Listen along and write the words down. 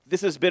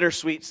This is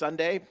Bittersweet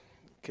Sunday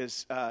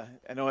because I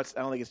don't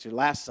think it's your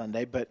last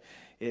Sunday, but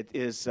it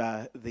is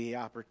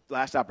the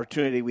last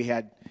opportunity we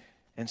had.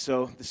 And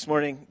so this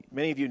morning,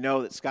 many of you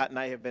know that Scott and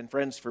I have been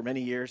friends for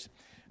many years.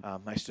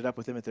 I stood up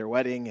with him at their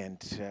wedding, and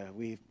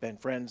we've been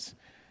friends,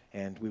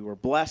 and we were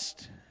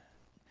blessed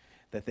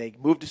that they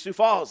moved to Sioux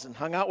Falls and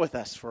hung out with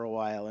us for a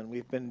while, and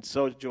we've been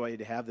so joyed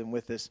to have them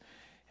with us.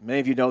 And many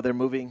of you know they're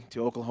moving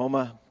to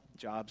Oklahoma.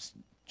 Jobs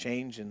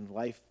change and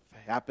life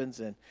happens,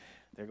 and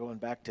they're going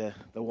back to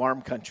the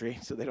warm country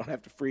so they don't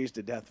have to freeze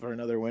to death for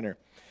another winter.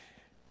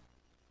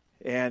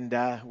 And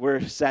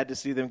we're sad to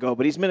see them go.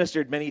 But he's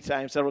ministered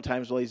several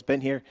times while he's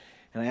been here,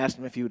 and I asked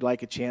him if he would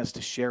like a chance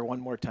to share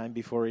one more time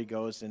before he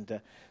goes. And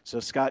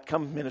so, Scott,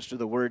 come minister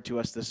the word to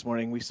us this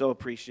morning. We so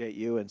appreciate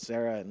you and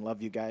Sarah and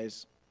love you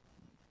guys.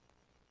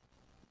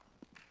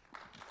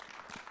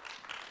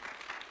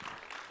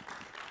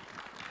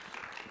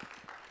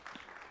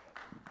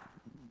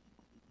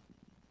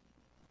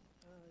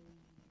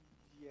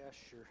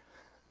 Sure.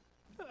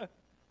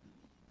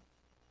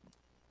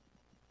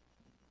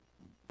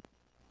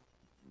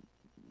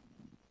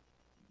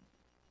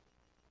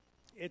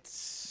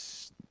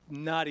 It's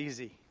not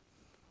easy.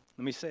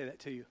 Let me say that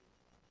to you.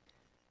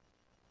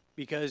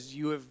 Because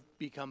you have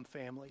become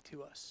family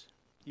to us.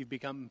 You've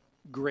become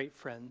great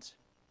friends.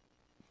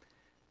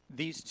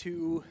 These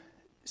two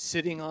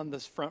sitting on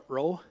this front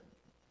row,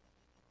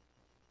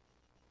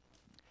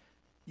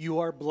 you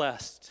are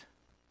blessed.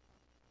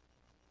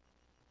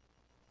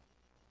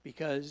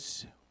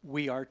 Because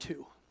we are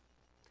too.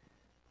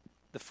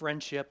 The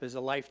friendship is a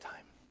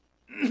lifetime.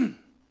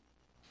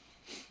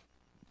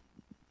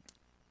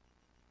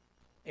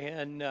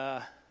 And,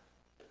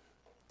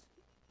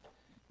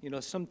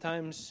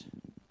 sometimes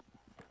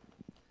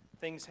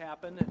things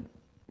happen and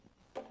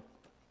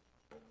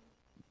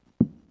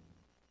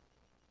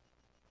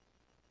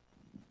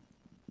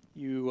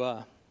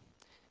you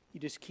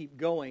just keep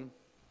going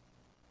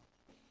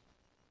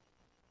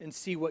and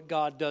see what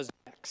God does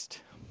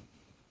next.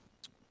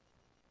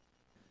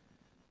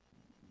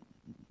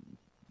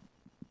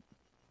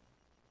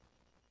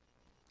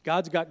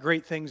 God's got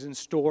great things in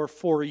store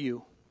for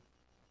you,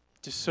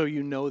 just so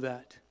you know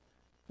that.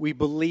 We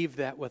believe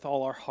that with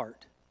all our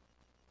heart.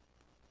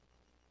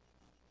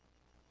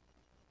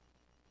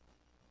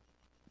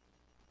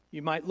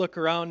 You might look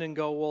around and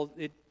go, well,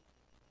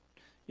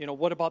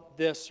 what about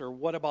this or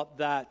what about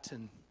that?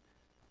 And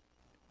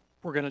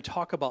we're going to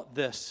talk about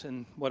this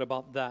and what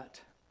about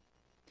that.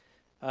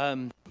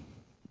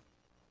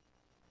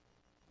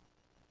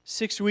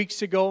 6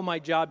 weeks ago, my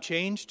job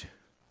changed.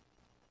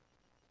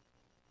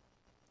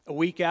 A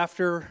week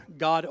after,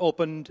 God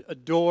opened a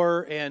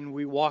door and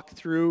we walked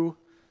through.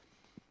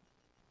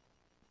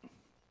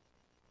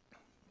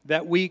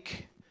 That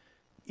week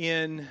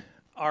in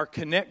our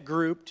Connect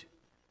group,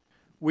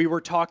 we were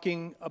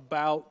talking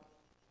about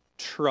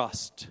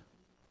trust.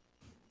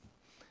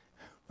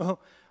 Oh,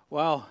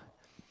 wow.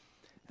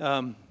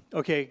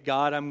 Okay,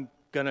 God, I'm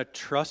going to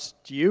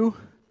trust you.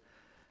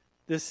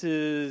 You're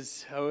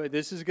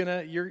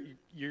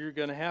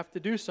going to have to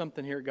do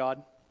something here,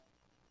 God.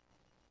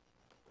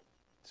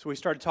 So we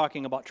started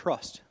talking about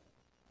trust.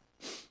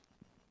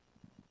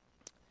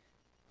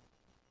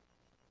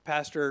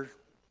 Pastor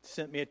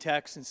sent me a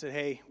text and said,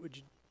 hey, would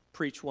you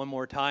preach one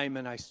more time?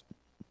 And I'd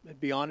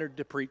be honored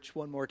to preach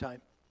one more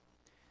time.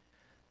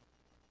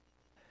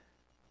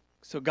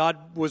 So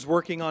God was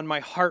working on my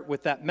heart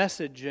with that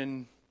message,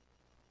 and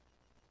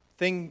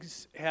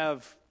things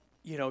have,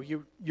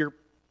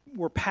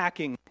 we're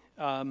packing.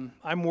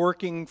 I'm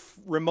working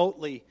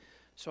remotely.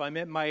 So I'm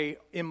in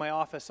my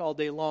office all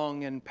day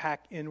long and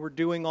we're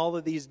doing all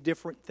of these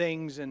different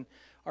things, and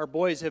our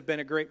boys have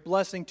been a great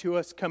blessing to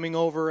us, coming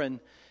over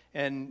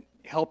and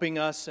helping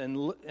us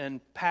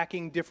and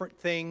packing different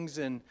things.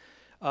 And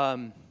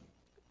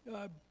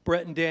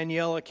Brett and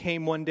Daniela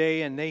came one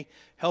day and they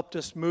helped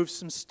us move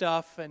some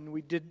stuff, and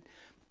we did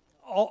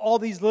all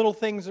these little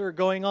things that are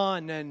going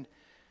on. And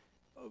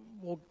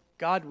well,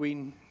 God,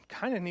 we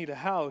kind of need a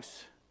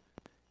house.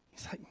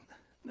 He's like,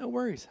 no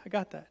worries, I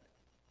got that.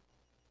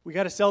 We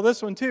got to sell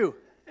this one too.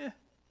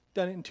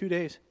 Done it in 2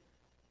 days.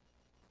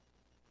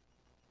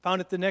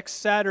 Found it the next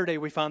Saturday.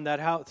 We found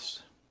that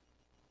house.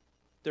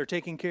 They're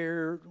taking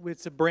care.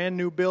 It's a brand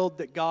new build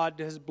that God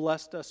has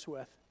blessed us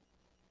with.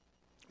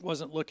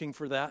 Wasn't looking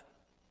for that.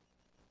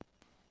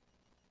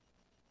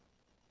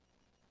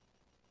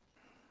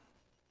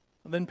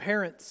 And then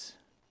parents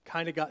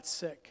kind of got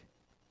sick.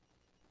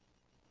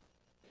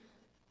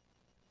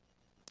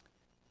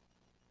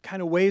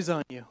 Kind of weighs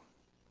on you.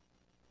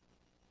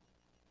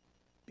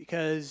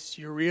 Because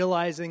you're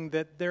realizing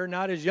that they're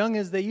not as young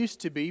as they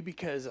used to be,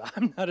 because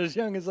I'm not as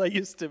young as I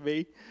used to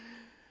be.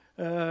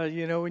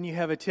 When you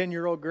have a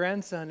 10-year-old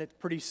grandson, it's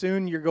pretty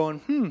soon you're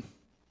going,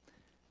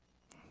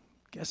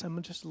 guess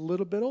I'm just a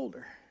little bit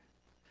older.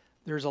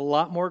 There's a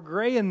lot more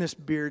gray in this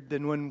beard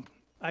than when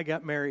I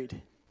got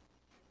married.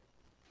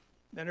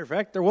 Matter of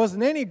fact, there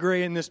wasn't any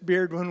gray in this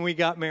beard when we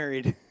got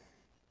married.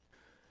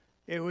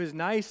 It was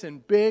nice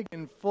and big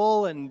and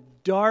full and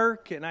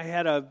dark, and I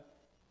had a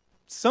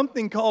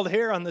something called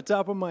hair on the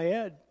top of my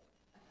head.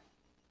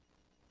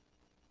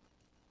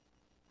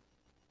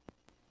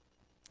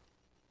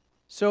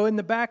 So in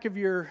the back of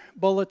your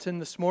bulletin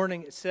this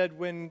morning, it said,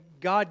 when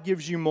God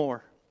gives you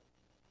more.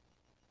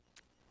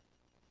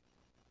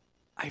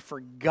 I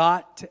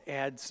forgot to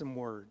add some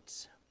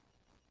words.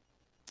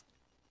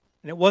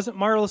 And it wasn't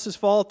Marlis's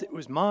fault, it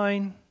was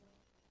mine.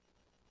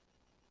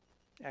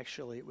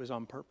 Actually, it was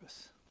on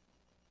purpose.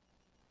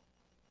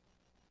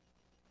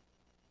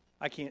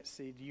 I can't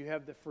see. Do you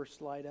have the first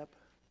slide up?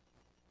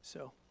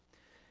 So,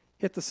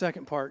 hit the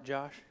second part,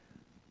 Josh.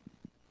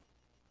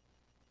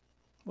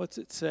 What's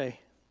it say?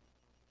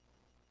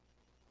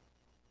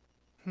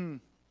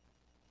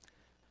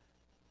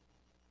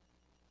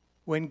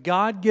 When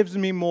God gives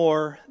me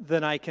more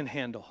than I can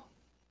handle.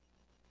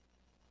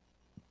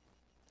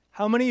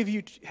 How many of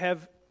you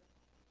have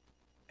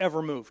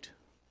ever moved?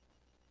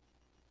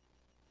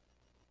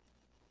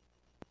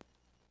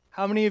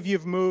 How many of you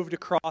have moved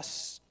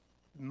across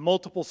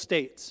multiple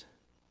states?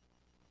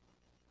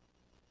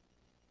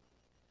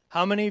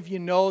 How many of you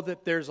know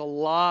that there's a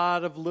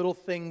lot of little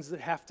things that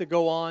have to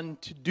go on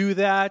to do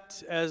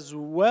that, as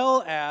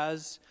well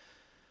as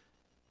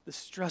the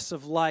stress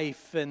of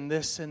life and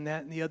this and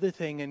that and the other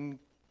thing? And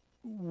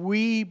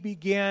we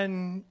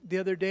began the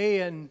other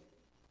day, and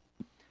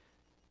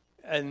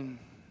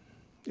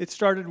it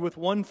started with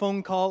one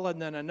phone call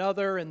and then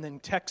another, and then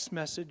text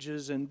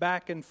messages and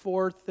back and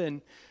forth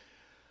and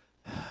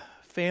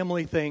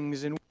family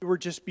things, and we were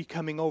just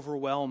becoming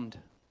overwhelmed.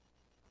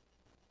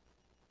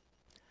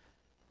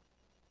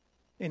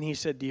 And he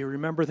said, "Do you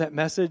remember that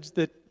message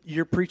that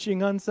you're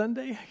preaching on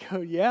Sunday?" I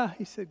go, "Yeah."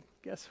 He said,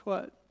 "Guess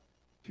what?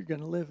 You're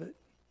going to live it."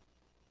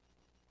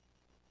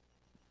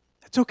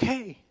 That's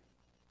okay.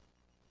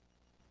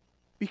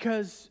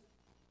 Because,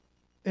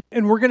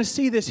 and we're going to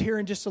see this here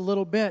in just a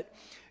little bit,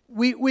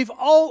 we've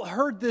all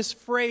heard this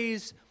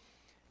phrase,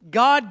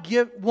 God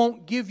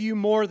won't give you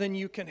more than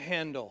you can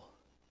handle.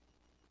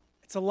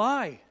 It's a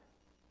lie.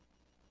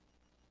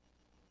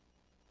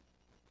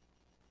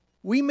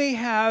 We may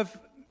have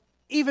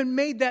even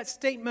made that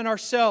statement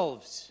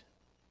ourselves.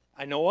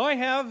 I know I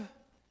have.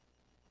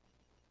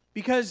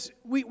 Because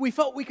we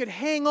felt we could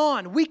hang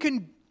on. We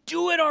can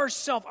do it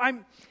ourselves.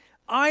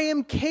 I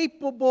am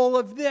capable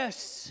of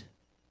this.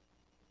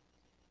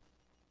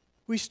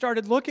 We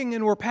started looking,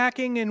 and we're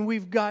packing, and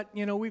we've got,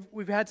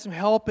 we've had some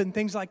help and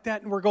things like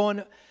that, and we're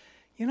going,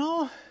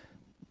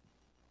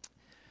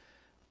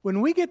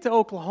 when we get to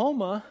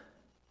Oklahoma,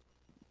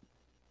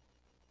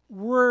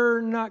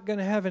 we're not going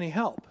to have any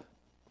help.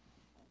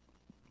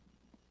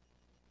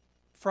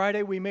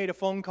 Friday, we made a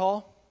phone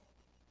call.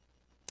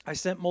 I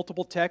sent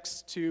multiple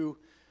texts to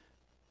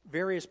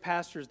various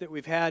pastors that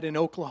we've had in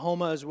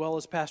Oklahoma, as well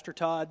as Pastor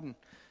Todd, and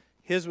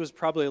his was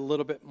probably a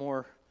little bit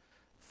more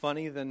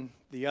funny than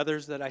the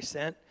others that I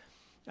sent.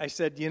 I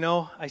said,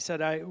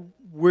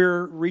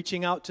 we're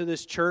reaching out to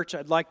this church.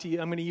 I'm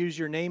going to use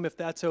your name if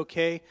that's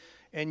okay,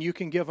 and you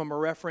can give them a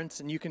reference,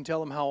 and you can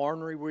tell them how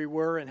ornery we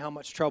were and how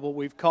much trouble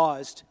we've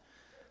caused.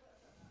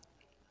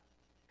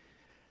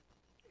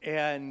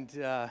 And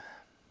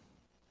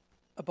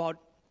about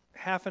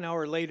half an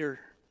hour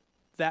later,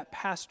 that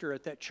pastor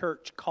at that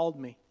church called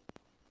me.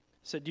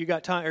 Said, "You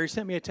got time?" Or he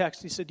sent me a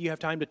text. He said, "Do you have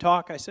time to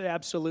talk?" I said,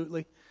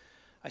 "Absolutely."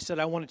 I said,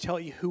 "I want to tell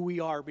you who we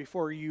are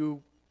before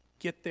you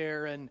get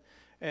there,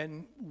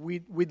 and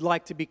we'd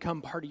like to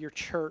become part of your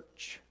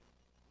church."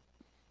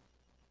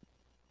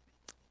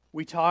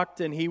 We talked,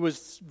 and he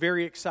was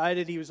very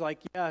excited. He was like,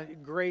 "Yeah,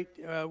 great.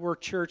 We're a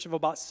church of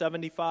about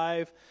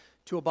 75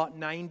 to about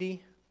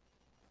 90.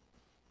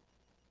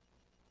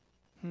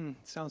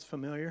 Sounds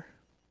familiar.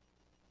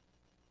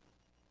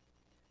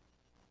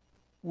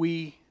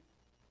 We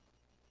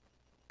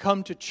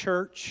come to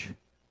church,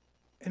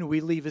 and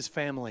we leave his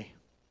family,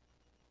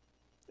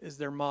 is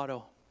their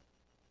motto.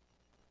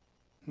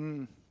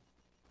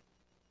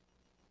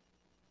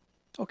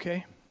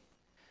 Okay.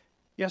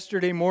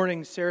 Yesterday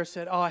morning, Sarah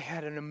said, "Oh, I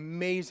had an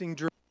amazing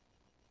dream."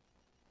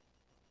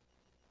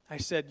 I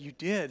said, "You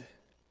did?"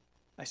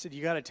 I said,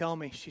 "You got to tell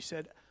me." She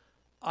said,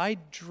 "I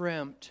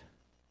dreamt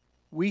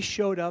we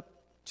showed up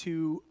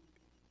to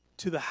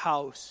the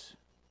house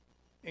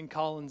in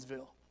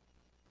Collinsville,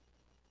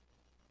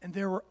 and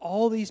there were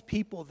all these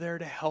people there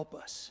to help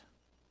us."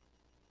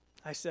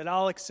 I said,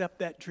 "I'll accept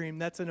that dream.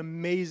 That's an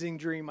amazing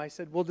dream." I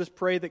said, "We'll just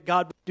pray that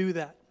God would do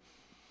that."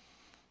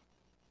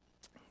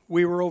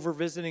 We were over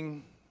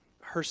visiting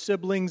her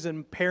siblings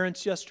and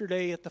parents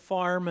yesterday at the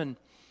farm, and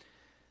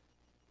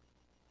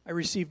I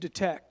received a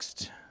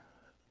text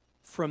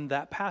from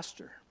that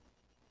pastor.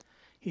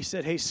 He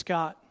said, "Hey,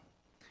 Scott,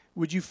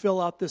 would you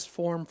fill out this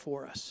form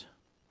for us?"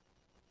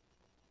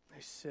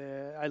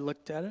 I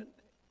looked at it,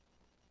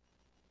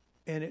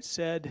 and it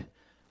said,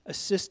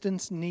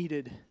 "Assistance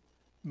needed,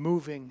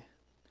 moving,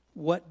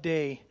 what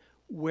day,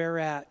 where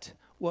at,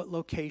 what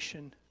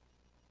location."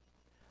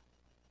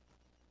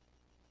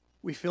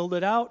 We filled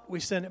it out, we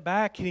sent it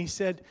back, and he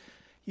said,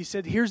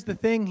 "Here's the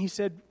thing." He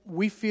said,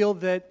 "We feel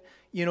that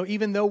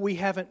even though we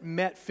haven't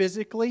met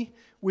physically,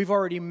 we've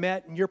already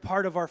met, and you're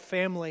part of our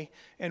family,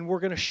 and we're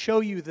going to show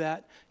you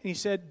that. And he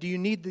said, do you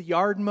need the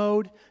yard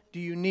mowed? Do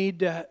you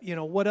need,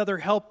 what other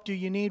help do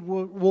you need?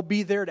 We'll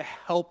be there to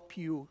help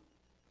you.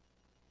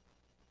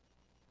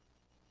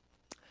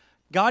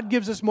 God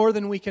gives us more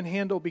than we can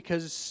handle,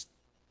 because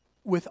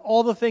with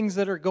all the things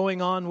that are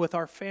going on with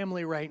our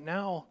family right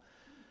now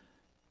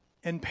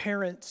and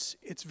parents,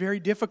 it's very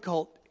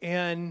difficult.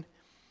 And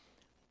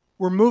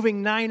we're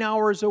moving 9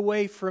 hours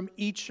away from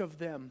each of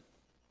them.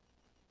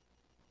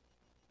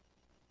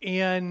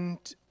 And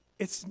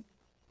it's,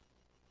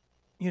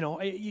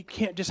 you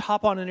can't just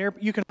hop on an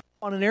airplane. You can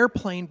hop on an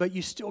airplane, but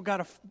you still got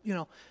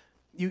to,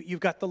 you've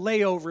got the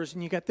layovers,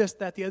 and you got this,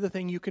 that, the other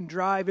thing. You can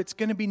drive. It's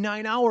going to be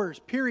 9 hours,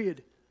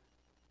 period.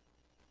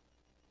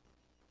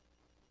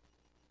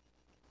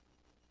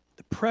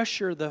 The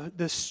pressure,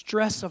 the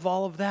stress of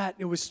all of that,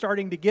 it was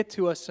starting to get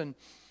to us, and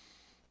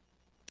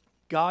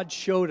God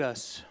showed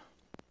us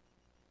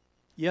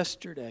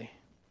yesterday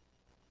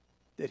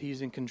that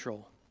He's in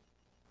control.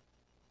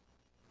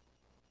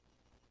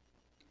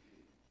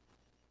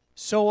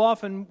 So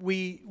often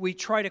we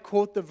try to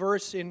quote the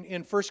verse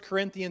in 1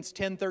 Corinthians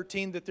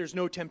 10:13 that there's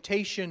no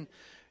temptation,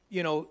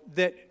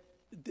 that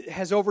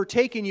has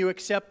overtaken you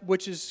except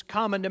which is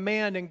common to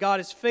man, and God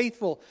is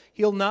faithful.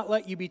 He'll not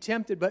let you be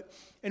tempted.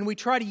 And we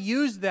try to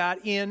use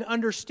that in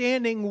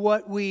understanding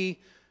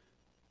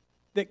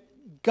that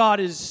God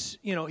is,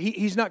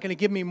 He's not going to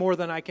give me more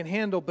than I can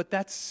handle, but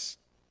that's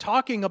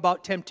talking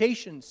about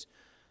temptations.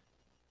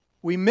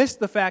 We miss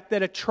the fact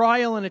that a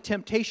trial and a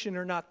temptation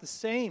are not the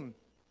same.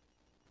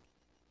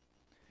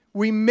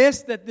 We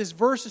miss that this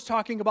verse is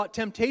talking about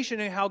temptation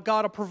and how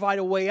God will provide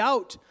a way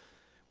out.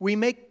 We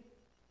make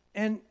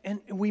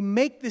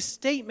this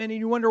statement, and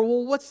you wonder,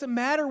 well, what's the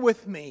matter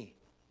with me?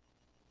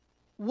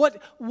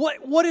 What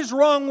is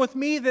wrong with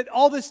me that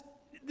all this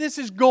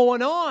is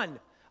going on?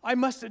 I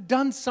must have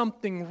done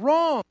something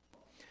wrong.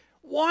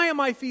 Why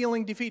am I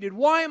feeling defeated?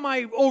 Why am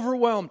I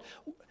overwhelmed?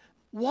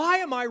 Why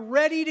am I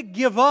ready to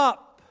give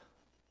up?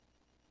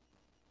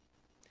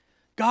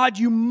 God,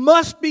 you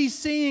must be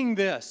seeing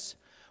this.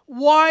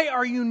 Why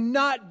are you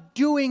not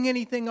doing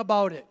anything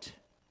about it?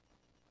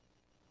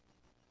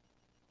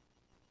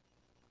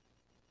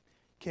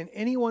 Can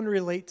anyone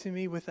relate to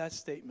me with that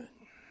statement?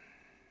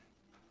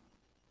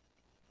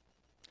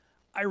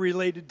 I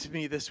related to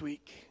me this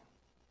week.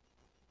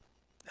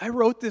 I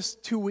wrote this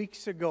 2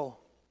 weeks ago.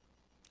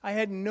 I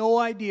had no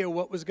idea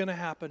what was going to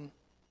happen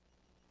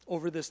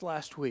over this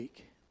last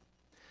week.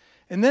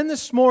 And then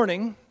this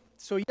morning,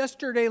 so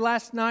yesterday,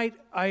 last night,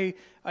 I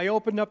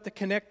opened up the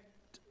Connect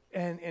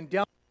and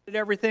downloaded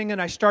everything,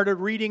 and I started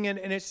reading, and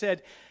it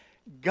said,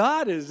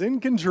 God is in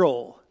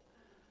control.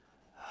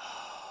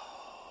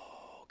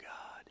 Oh,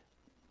 God.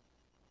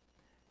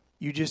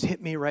 You just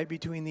hit me right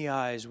between the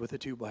eyes with a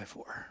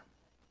 2x4.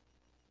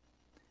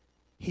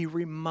 He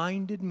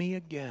reminded me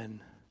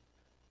again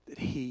that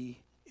He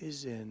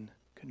is in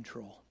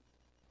control.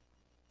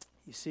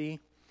 You see,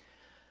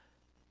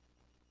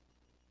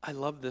 I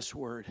love this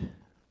word.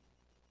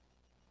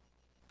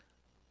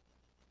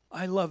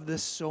 I love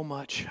this so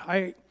much.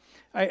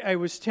 I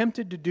was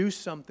tempted to do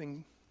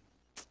something.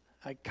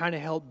 I kind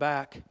of held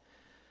back.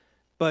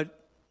 But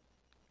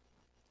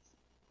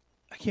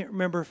I can't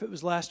remember if it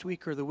was last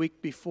week or the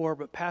week before,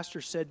 but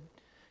Pastor said,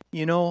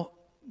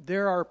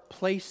 there are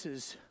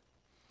places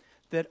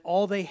that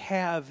all they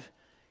have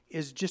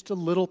is just a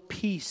little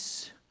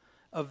piece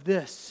of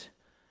this.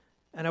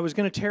 And I was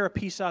going to tear a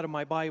piece out of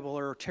my Bible,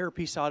 or tear a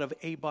piece out of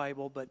a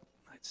Bible, but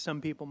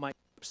some people might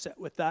be upset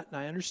with that, and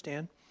I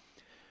understand.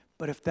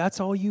 But if that's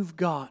all you've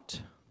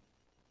got,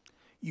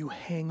 you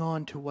hang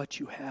on to what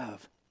you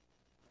have.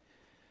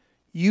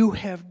 You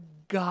have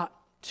got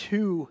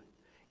to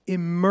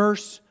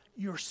immerse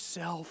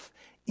yourself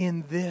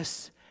in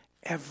this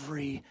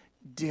every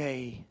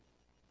day.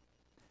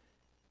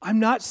 I'm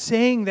not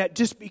saying that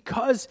just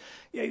because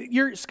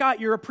Scott,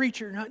 you're a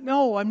preacher.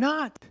 No, I'm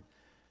not.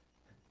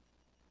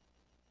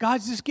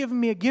 God's just given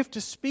me a gift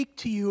to speak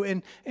to you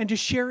and to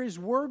share His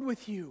word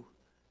with you.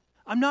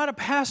 I'm not a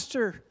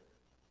pastor.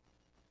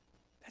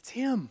 That's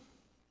Him.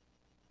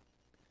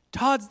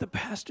 Todd's the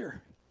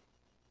pastor.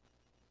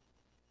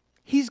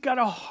 He's got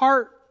a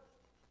heart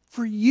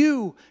for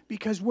you,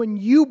 because when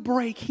you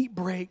break, He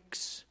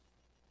breaks.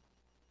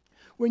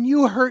 When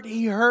you hurt,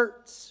 He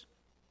hurts.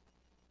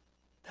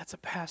 That's a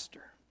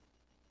pastor.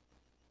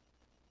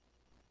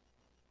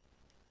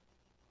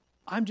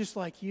 I'm just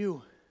like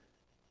you.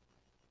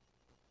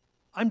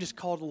 I'm just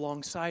called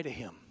alongside of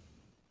Him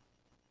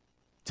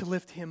to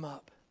lift Him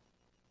up,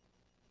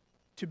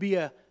 to be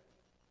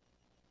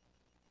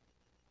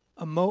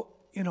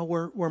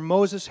where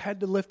Moses had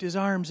to lift his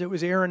arms, it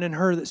was Aaron and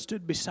Hur that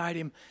stood beside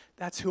him.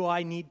 That's who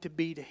I need to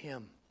be to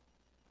Him.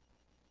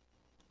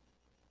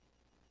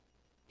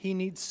 He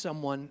needs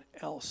someone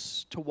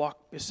else to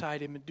walk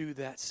beside Him and do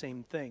that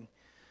same thing.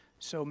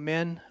 So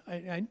men,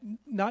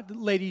 not that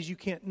ladies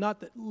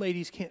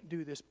can't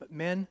do this, but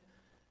men,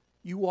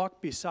 you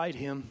walk beside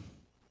Him.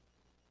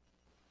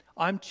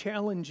 I'm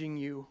challenging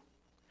you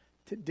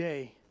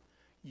today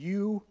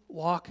you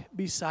walk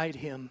beside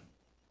him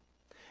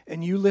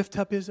and you lift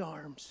up his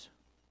arms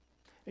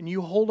and you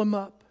hold him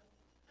up,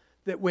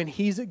 that when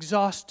he's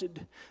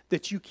exhausted,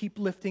 that you keep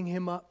lifting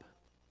him up.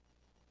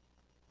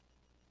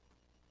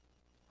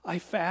 I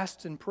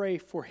fast and pray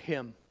for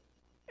him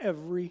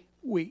every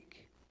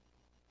week.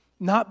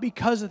 Not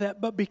because of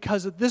that, but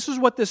because of this is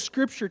what the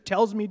Scripture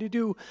tells me to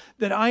do,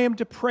 that I am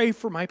to pray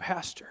for my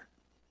pastor.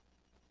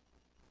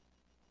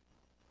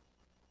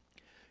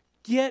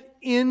 Get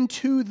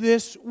into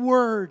this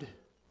word.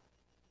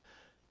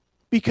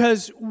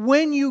 Because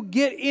when you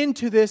get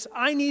into this,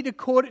 I need to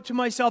quote it to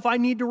myself. I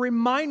need to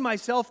remind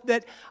myself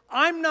that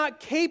I'm not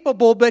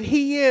capable, but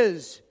he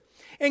is.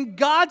 And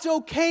God's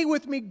okay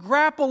with me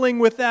grappling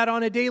with that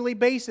on a daily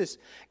basis.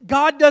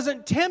 God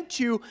doesn't tempt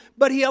you,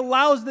 but he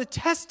allows the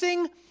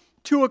testing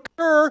to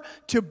occur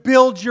to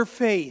build your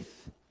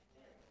faith.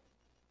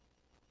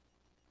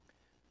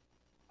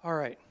 All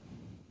right.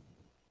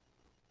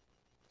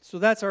 So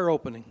that's our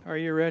opening. Are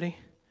you ready?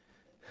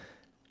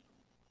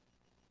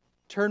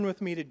 Turn with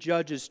me to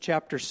Judges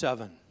chapter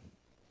 7.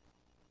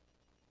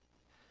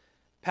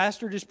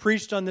 Pastor just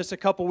preached on this a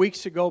couple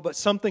weeks ago, but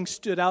something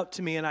stood out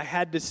to me and I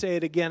had to say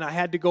it again. I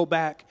had to go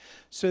back.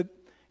 So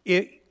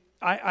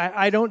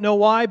I don't know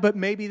why, but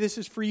maybe this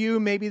is for you.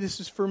 Maybe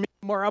this is for me.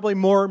 Probably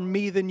more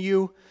me than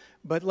you.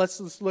 But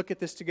let's look at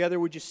this together.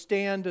 Would you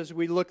stand as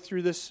we look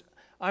through this?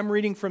 I'm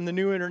reading from the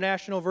New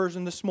International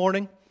Version this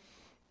morning.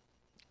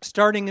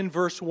 Starting in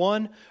verse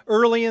 1.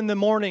 Early in the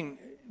morning,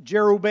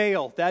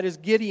 Jerubbaal, that is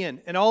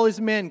Gideon, and all his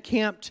men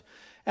camped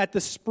at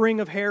the spring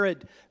of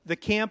Harod. The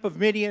camp of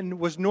Midian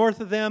was north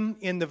of them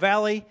in the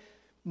valley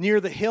near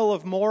the hill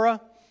of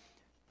Morah.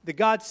 The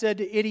God said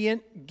to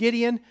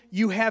Gideon,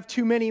 you have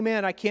too many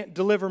men. I can't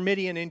deliver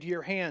Midian into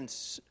your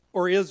hands,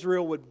 or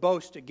Israel would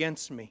boast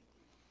against me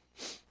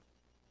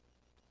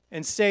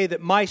and say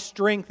that my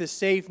strength has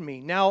saved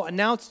me. Now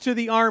announce to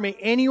the army,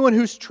 anyone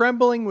who's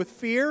trembling with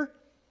fear,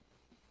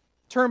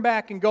 turn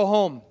back and go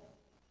home.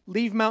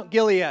 Leave Mount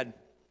Gilead.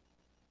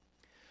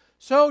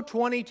 So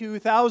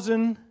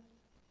 22,000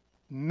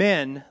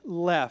 men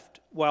left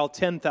while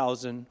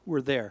 10,000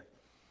 were there.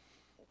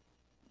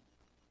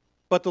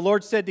 But the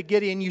Lord said to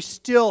Gideon, you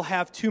still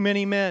have too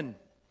many men.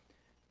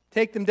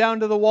 Take them down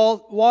to the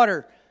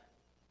water,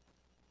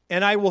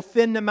 and I will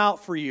thin them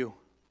out for you.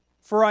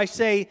 For I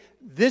say,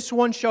 this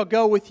one shall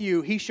go with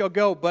you, he shall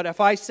go. But if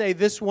I say,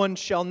 this one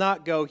shall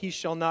not go, he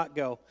shall not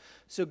go.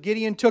 So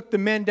Gideon took the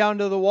men down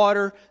to the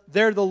water.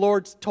 There the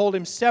Lord told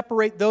him,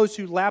 separate those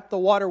who lap the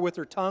water with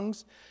their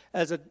tongues,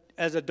 as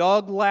a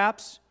dog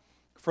laps,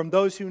 from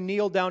those who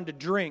kneel down to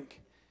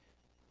drink.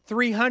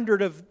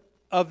 300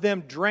 of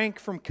them drank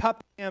from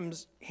cup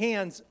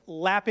hands,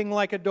 lapping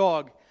like a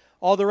dog.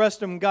 All the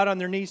rest of them got on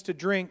their knees to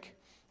drink.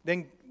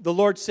 Then the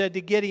Lord said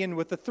to Gideon,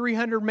 with the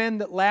 300 men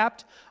that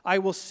lapped, I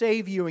will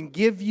save you and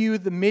give you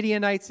the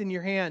Midianites in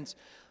your hands.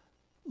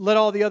 Let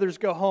all the others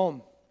go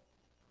home.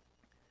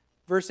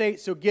 Verse 8,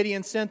 so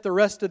Gideon sent the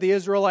rest of the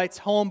Israelites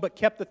home, but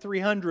kept the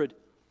 300.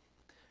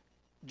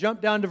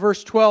 Jump down to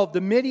verse 12.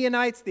 The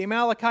Midianites, the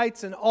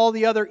Amalekites, and all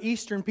the other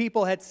eastern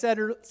people had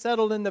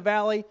settled in the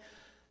valley,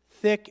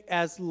 thick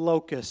as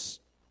locusts.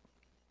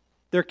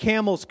 Their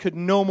camels could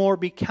no more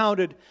be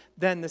counted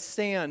than the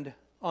sand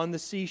on the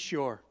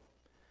seashore.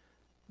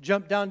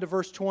 Jump down to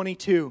verse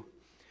 22.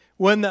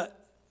 When the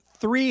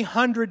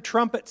 300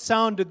 trumpets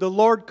sounded, the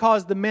Lord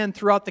caused the men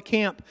throughout the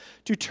camp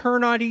to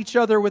turn on each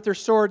other with their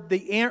sword.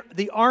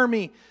 The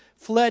army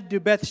fled to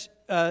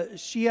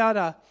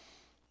Beth-Shiada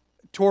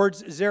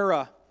towards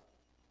Zerah,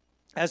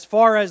 as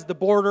far as the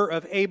border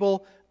of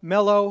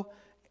Abel-Meholah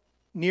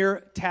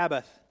near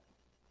Tabbath.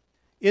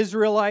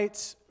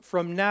 Israelites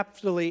from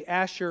Naphtali,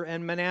 Asher,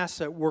 and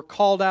Manasseh were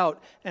called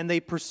out, and they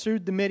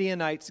pursued the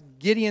Midianites.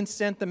 Gideon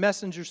sent the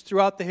messengers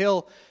throughout the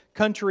hill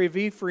country of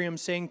Ephraim,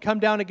 saying, come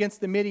down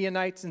against the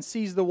Midianites and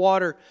seize the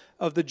water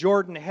of the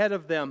Jordan ahead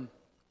of them.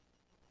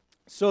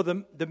 So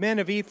the men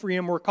of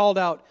Ephraim were called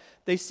out.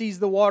 They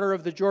seized the water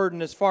of the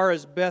Jordan as far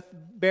as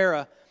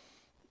Beth-Barah.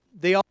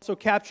 They also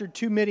captured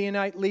 2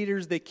 Midianite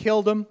leaders. They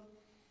killed them.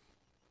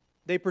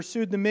 They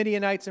pursued the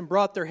Midianites and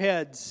brought their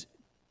heads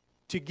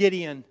to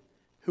Gideon,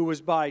 who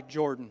was by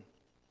Jordan.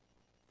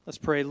 Let's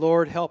pray.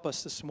 Lord, help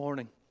us this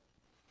morning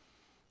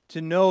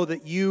to know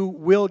that you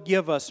will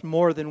give us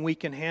more than we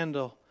can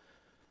handle,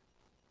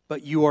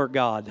 but you are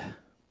God.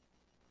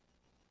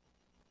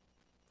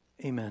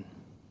 Amen.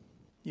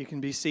 You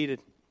can be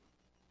seated.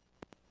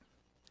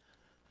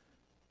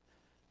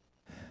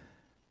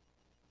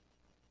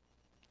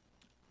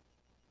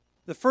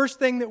 The first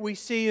thing that we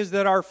see is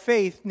that our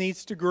faith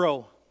needs to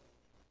grow.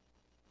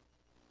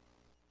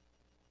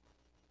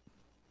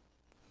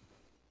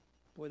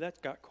 Boy,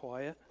 that got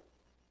quiet.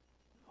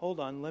 Hold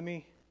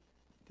on,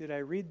 did I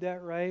read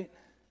that right?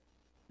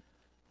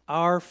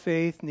 Our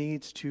faith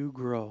needs to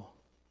grow.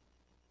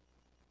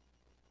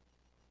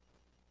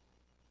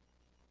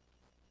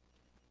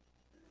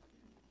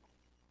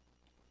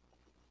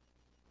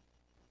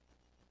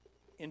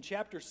 In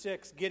chapter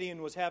 6,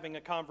 Gideon was having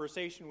a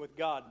conversation with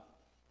God.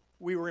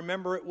 We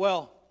remember it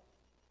well.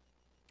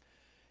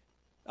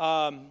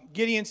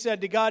 Gideon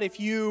said to God, if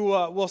you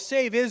will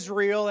save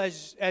Israel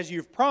as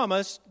you've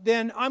promised,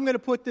 then I'm going to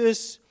put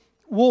this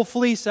wool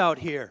fleece out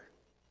here.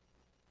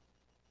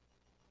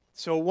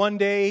 So one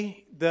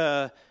day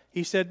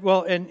he said,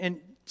 well, and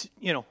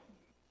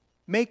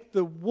make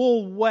the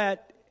wool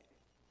wet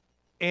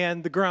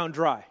and the ground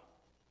dry.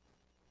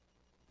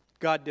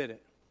 God did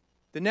it.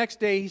 The next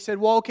day he said,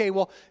 well, okay,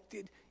 well,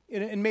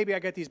 and maybe I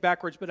got these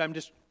backwards, but I'm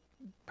just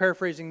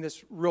paraphrasing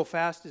this real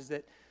fast, is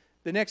that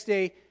the next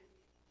day,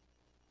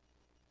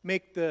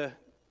 make the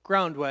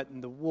ground wet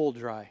and the wool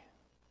dry.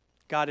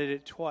 God did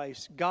it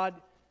twice.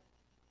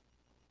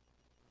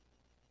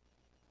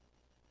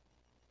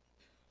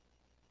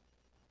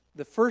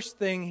 The first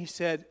thing he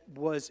said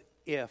was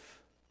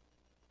if.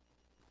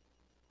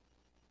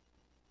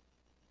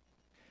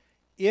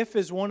 If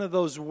is one of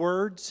those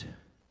words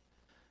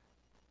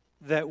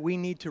that we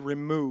need to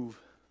remove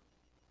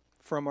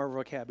from our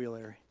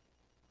vocabulary.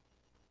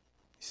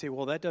 You say,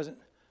 well, that doesn't...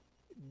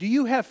 Do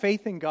you have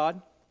faith in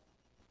God?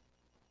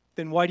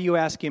 Then why do you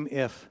ask Him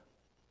if?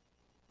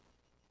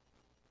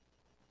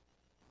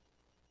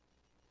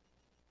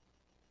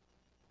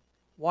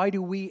 Why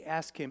do we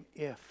ask Him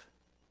if?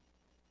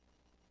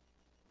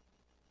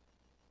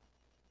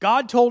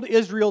 God told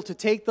Israel to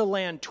take the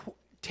land.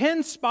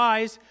 10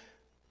 spies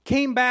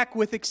came back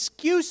with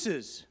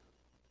excuses.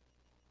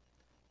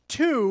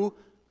 2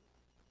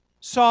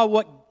 saw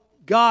what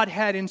God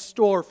had in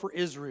store for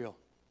Israel.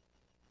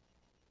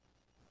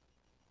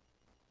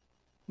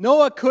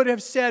 Noah could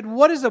have said,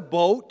 what is a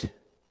boat?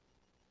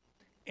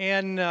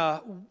 And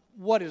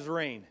what is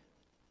rain?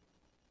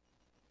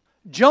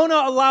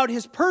 Jonah allowed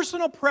his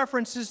personal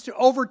preferences to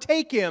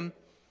overtake him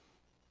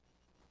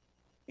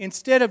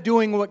instead of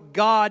doing what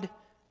God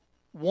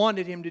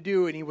wanted him to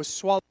do, and he was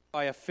swallowed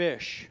by a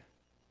fish.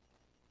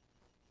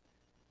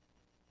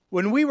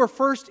 When we were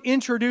first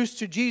introduced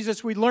to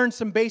Jesus, we learned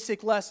some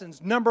basic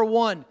lessons. Number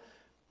 1,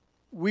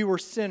 we were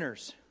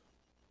sinners.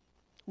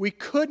 We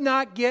could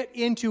not get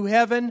into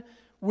heaven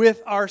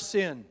with our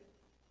sin.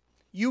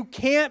 You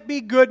can't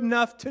be good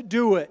enough to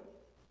do it.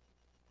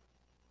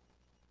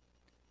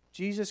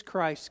 Jesus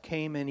Christ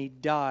came and He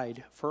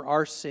died for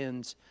our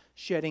sins,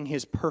 shedding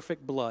His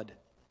perfect blood.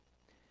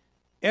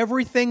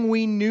 Everything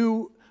we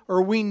knew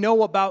or we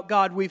know about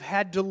God, we've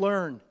had to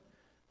learn.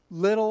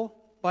 Little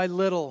by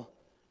little,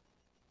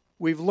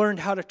 we've learned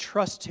how to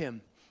trust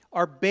Him.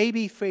 Our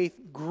baby faith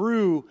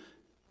grew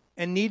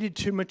and needed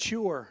to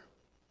mature.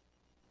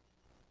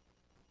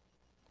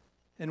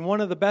 And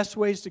one of the best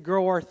ways to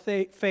grow our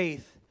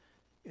faith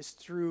is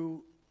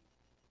through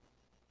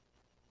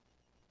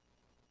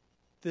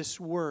this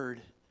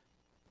word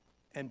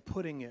and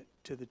putting it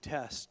to the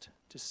test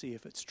to see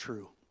if it's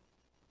true.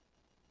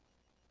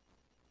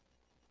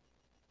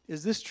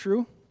 Is this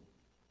true?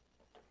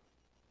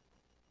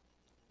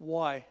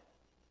 Why?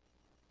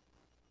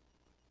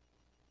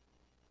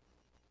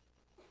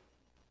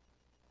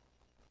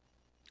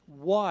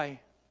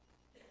 Why?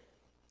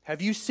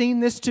 Have you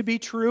seen this to be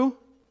true?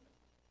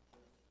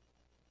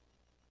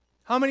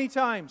 How many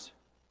times?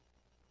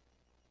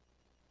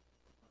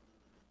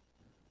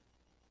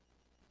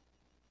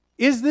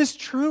 Is this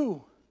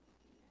true?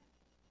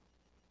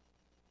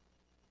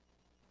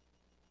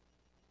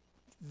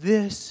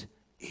 This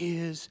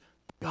is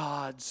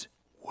God's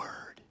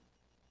Word.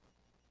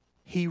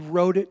 He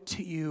wrote it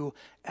to you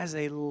as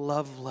a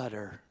love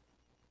letter.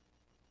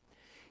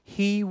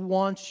 He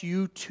wants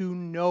you to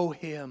know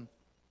Him.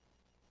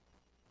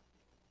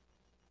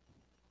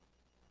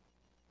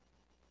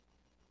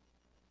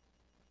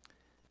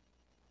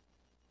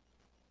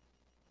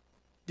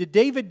 Did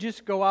David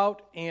just go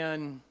out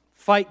and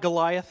fight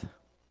Goliath?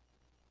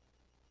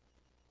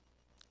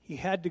 He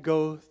had to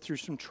go through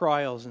some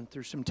trials and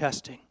through some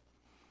testing.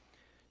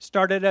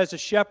 Started as a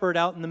shepherd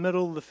out in the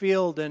middle of the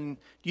field, and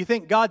do you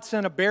think God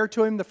sent a bear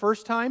to him the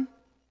first time?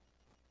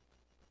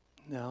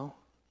 No.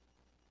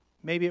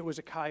 Maybe it was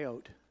a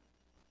coyote.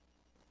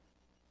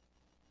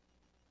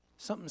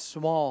 Something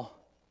small.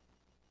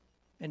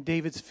 And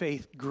David's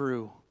faith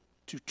grew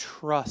to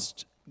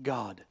trust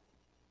God.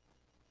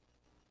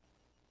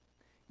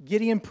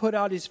 Gideon put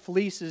out his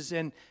fleeces,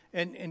 and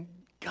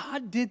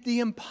God did the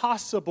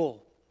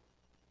impossible.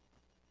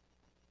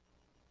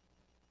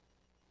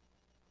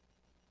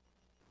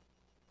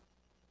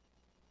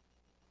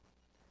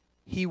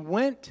 He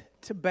went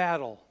to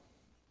battle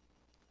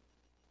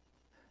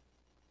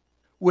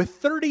with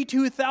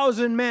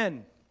 32,000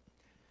 men.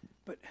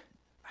 But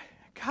I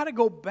got to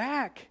go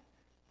back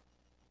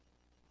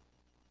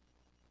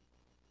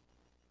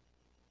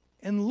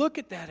and look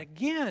at that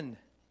again.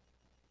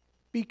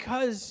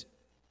 Because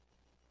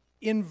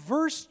in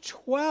verse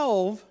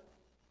 12,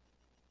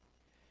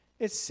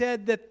 it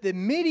said that the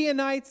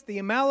Midianites, the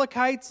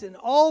Amalekites, and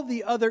all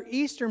the other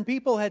eastern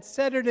people had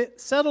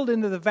settled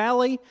into the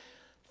valley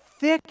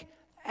thick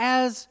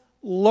as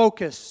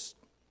locusts.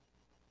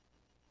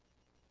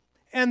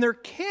 And their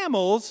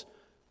camels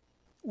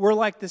were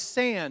like the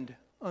sand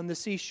on the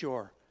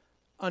seashore,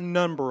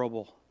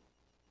 unnumberable.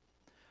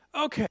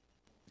 Okay,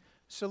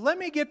 so let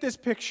me get this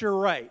picture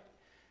right.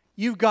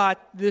 you've got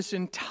this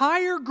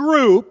entire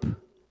group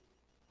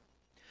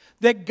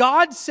that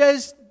God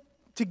says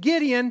to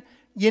Gideon,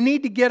 you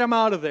need to get them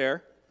out of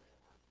there.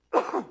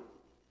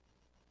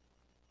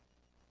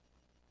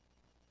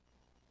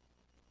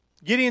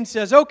 Gideon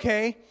says,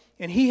 okay,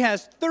 and he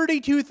has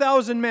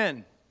 32,000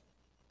 men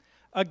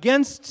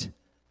against,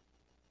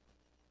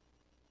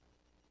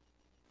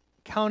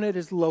 counted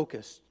as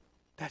locusts.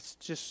 That's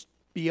just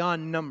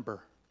beyond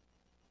number.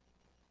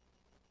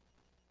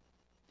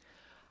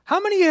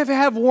 How many of you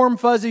have warm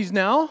fuzzies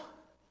now?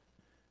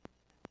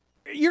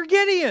 You're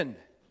Gideon.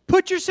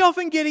 Put yourself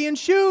in Gideon's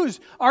shoes.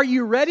 Are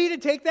you ready to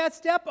take that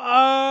step?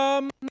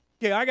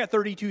 Okay, I got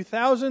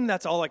 32,000.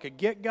 That's all I could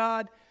get,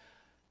 God.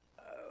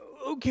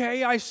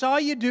 Okay, I saw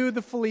you do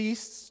the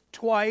fleece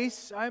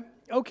twice.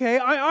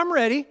 I'm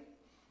ready.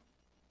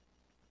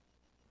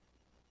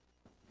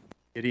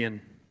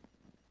 Gideon.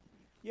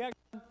 Yeah.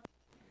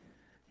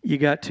 You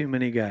got too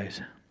many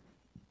guys.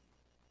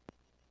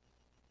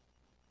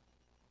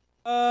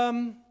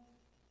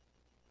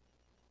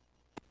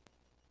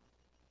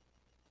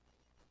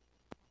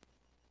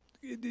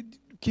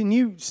 Can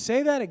you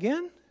say that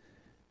again?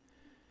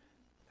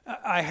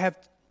 I have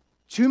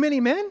too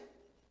many men?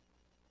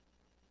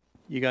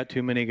 You got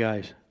too many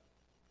guys.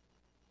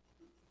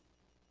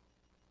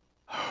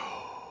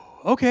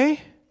 Okay.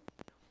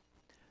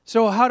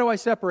 So how do I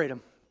separate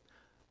them?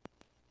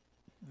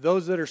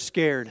 Those that are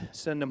scared,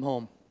 send them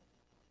home.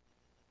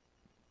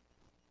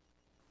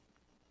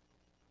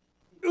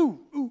 Ooh,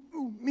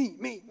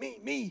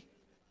 me.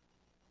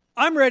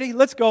 I'm ready.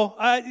 Let's go.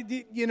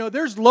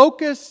 There's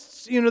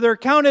locusts. They're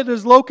counted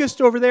as locusts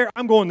over there.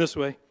 I'm going this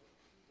way.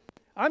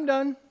 I'm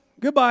done.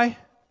 Goodbye.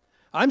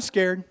 I'm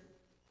scared.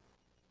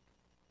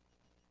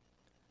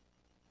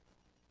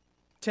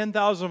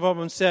 10,000 of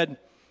them said,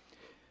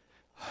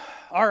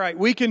 all right,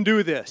 we can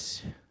do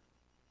this.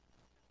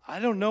 I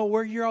don't know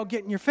where you're all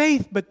getting your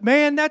faith, but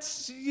man,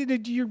 that's,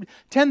 you're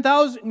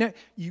 10,000.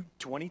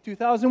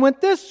 22,000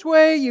 went this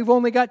way. You've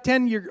only got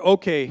 10. You're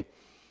okay.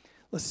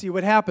 Let's see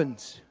what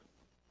happens.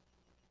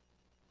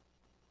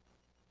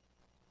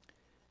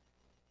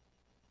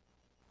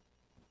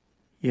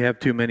 You have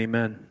too many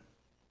men.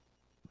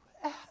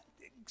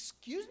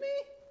 Excuse me?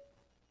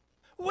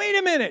 Wait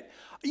a minute.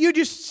 You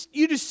just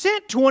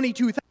sent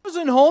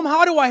 22,000 home.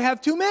 How do I have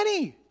too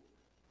many?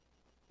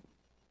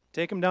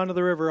 Take them down to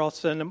the river. I'll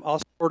sort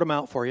them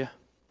out for you.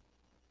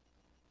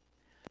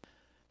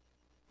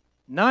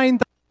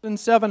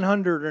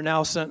 9,700 are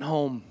now sent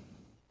home.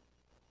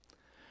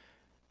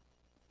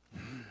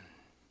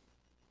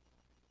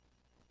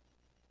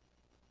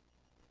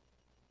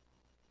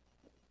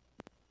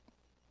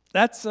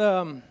 That's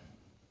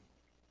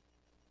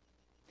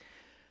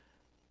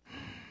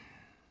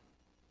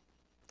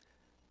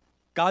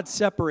God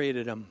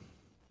separated them.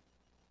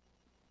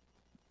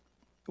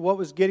 What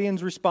was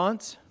Gideon's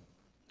response?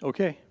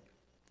 Okay,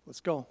 let's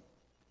go.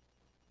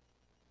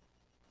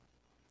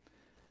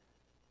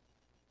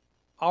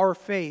 Our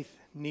faith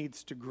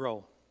needs to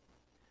grow.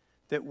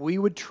 That we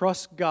would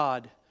trust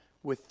God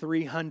with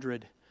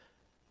 300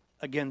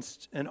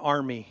 against an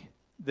army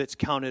that's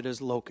counted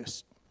as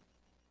locusts.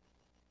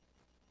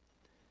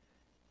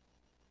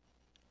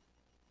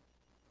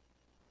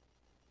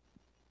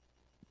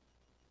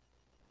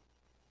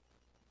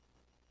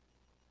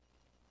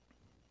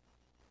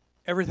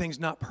 Everything's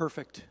not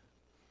perfect.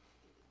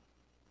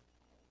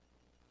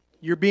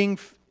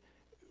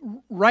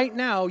 Right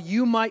now,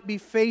 you might be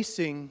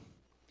facing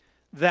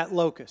that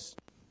locust.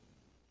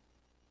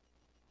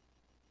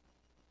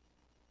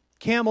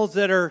 Camels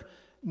that are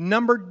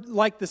numbered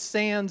like the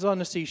sands on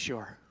the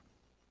seashore.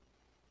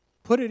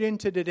 Put it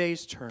into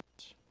today's terms.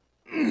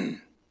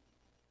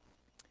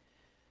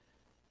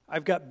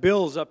 I've got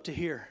bills up to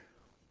here.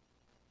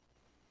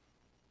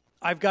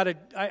 I've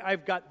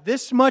got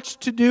this much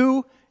to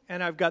do,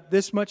 and I've got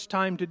this much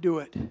time to do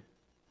it.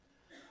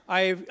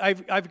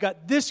 I've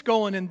got this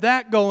going and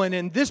that going,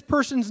 and this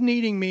person's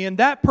needing me, and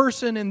that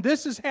person, and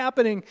this is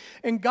happening.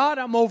 And God,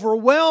 I'm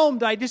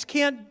overwhelmed. I just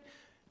can't.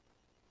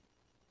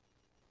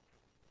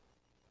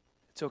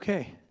 It's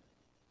okay.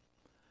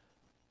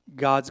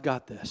 God's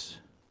got this.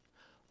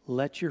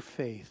 Let your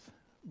faith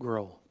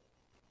grow.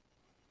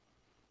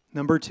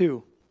 Number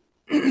 2,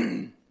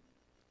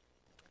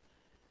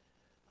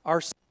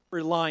 our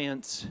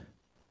self-reliance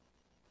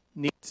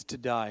needs to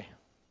die.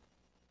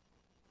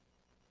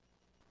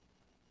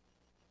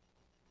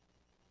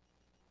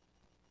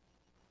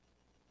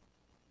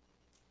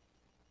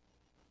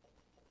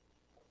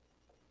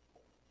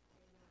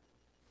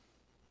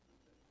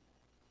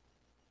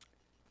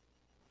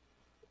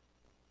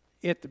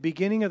 At the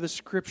beginning of the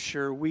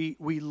scripture, we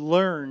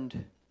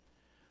learned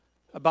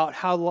about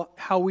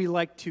how we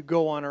like to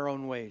go on our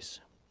own ways.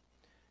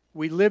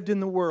 We lived in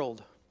the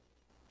world.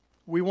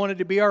 We wanted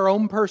to be our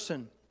own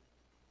person.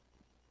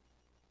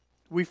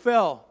 We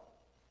fell.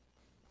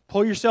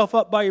 Pull yourself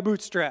up by your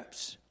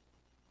bootstraps.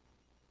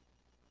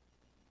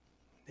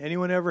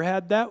 Anyone ever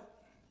had that?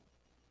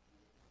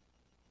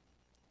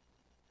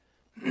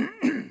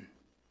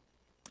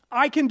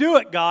 I can do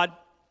it, God.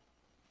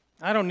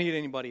 I don't need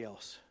anybody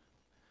else.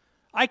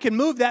 I can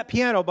move that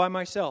piano by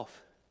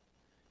myself.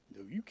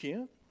 No, you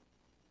can't.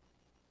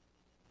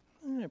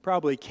 I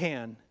probably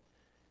can.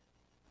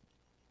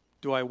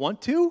 Do I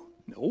want to?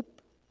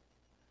 Nope.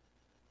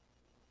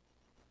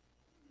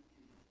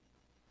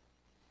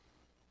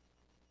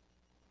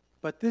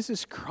 But this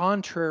is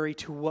contrary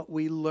to what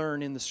we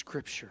learn in the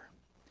Scripture.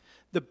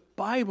 The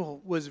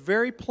Bible was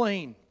very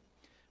plain.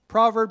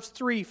 Proverbs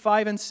 3,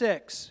 5, and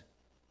 6.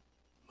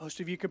 Most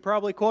of you could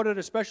probably quote it,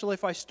 especially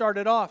if I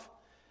started off.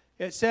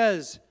 It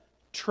says,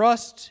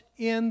 trust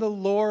in the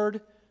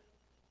Lord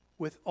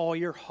with all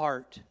your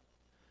heart.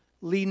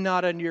 Lean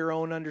not unto your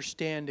own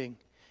understanding.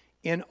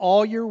 In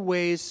all your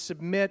ways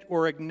submit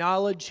or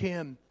acknowledge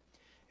Him,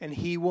 and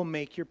He will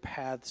make your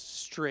paths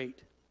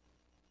straight.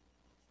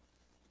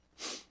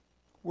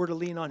 We're to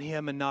lean on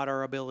Him and not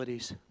our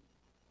abilities.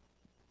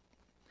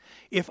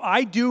 If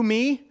I do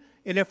me,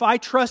 and if I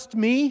trust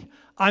me,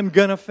 I'm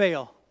going to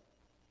fail.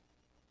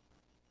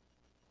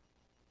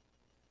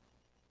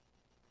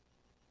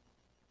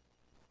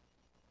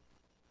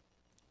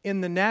 In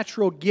the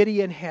natural,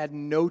 Gideon had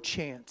no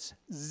chance.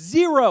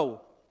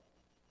 0.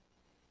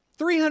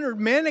 300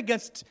 men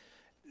against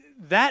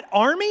that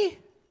army?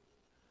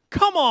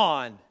 Come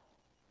on.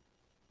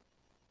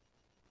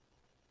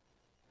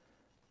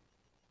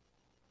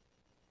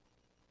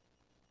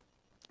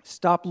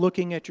 Stop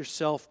looking at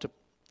yourself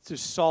to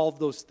solve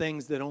those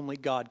things that only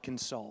God can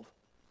solve.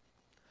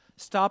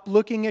 Stop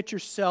looking at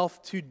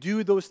yourself to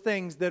do those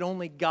things that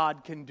only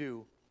God can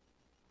do.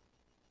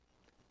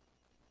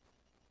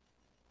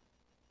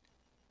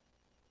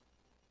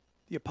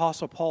 The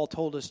Apostle Paul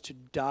told us to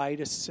die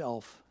to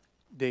self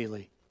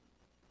daily.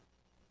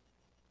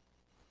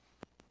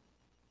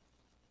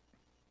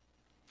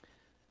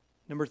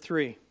 Number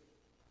 3,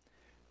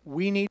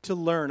 we need to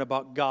learn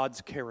about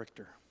God's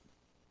character.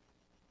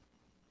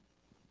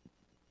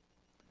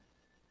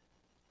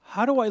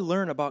 How do I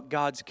learn about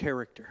God's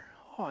character?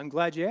 Oh, I'm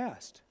glad you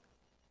asked.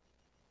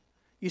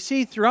 You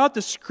see, throughout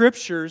the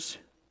Scriptures,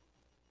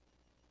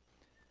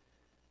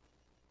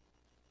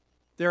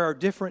 there are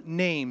different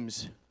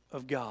names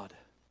of God.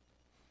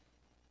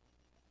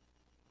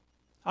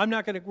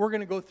 We're going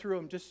to go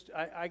through them.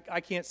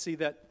 I can't see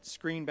that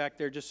screen back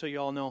there, just so you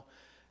all know.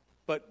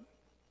 But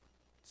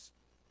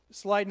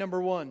slide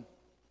number 1.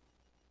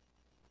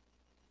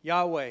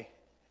 Yahweh,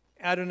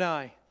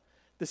 Adonai,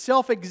 the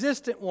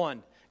self-existent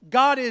one.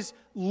 God is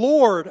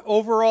Lord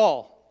over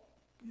all.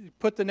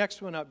 Put the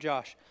next one up,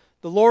 Josh.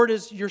 The Lord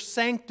is your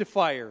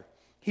sanctifier.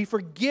 He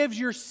forgives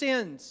your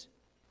sins.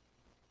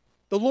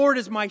 The Lord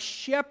is my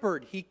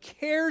shepherd. He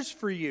cares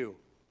for you.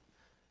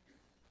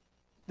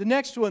 The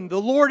next one,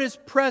 the Lord is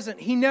present.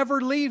 He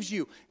never leaves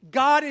you.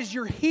 God is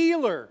your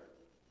healer.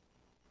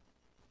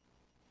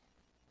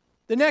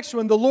 The next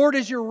one, the Lord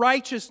is your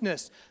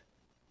righteousness.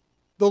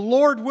 The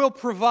Lord will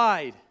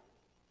provide.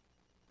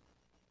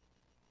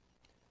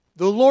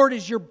 The Lord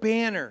is your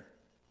banner.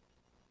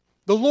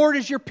 The Lord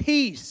is your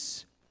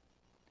peace.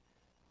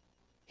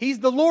 He's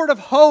the Lord of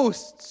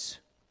hosts.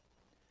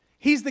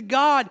 He's the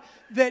God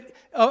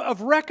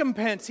of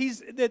recompense.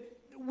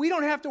 We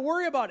don't have to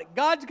worry about it.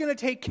 God's going to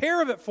take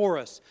care of it for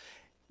us.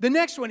 The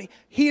next one,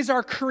 He is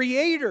our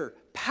Creator,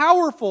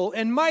 powerful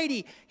and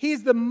mighty. He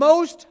is the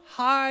Most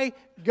High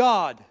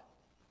God.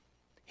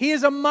 He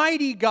is a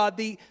mighty God,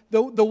 the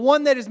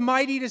one that is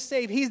mighty to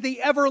save. He's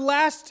the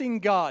everlasting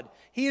God.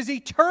 He is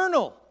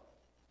eternal.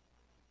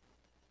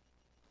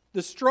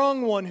 The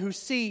strong one who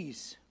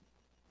sees.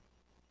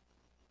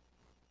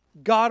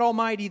 God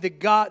Almighty,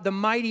 the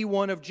mighty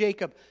one of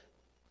Jacob.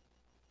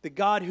 The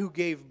God who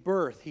gave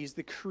birth. He's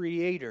the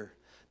Creator.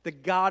 The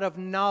God of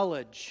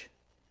knowledge.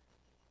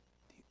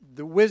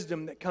 The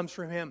wisdom that comes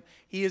from Him.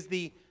 He is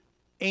the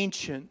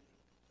Ancient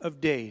of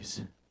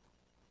Days.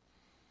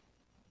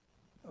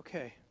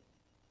 Okay.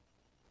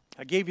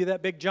 I gave you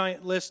that big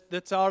giant list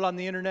that's out on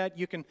the internet.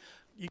 You can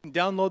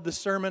download the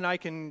sermon. I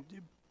can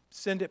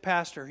send it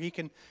Pastor. He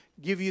can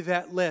give you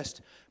that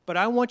list. But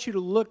I want you to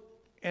look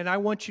and I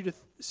want you to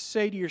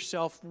say to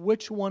yourself,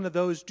 which one of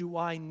those do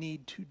I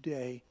need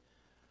today?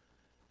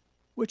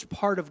 Which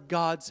part of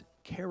God's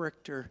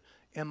character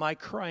am I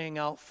crying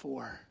out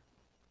for?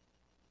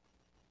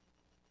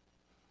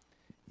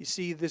 You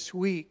see, this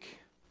week,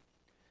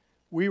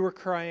 we were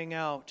crying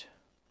out.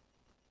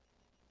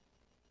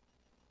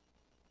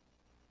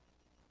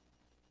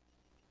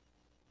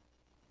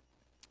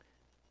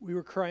 We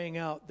were crying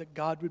out that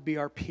God would be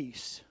our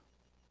peace.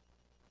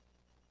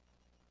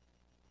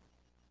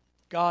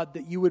 God,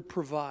 that you would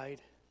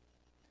provide.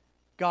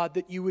 God,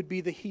 that you would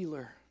be the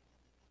healer.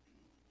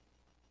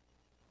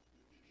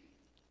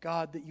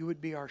 God, that you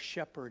would be our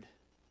shepherd.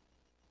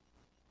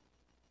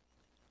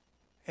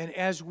 And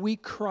as we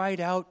cried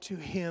out to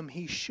Him,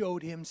 He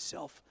showed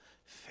Himself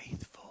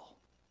faithful.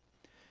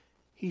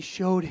 He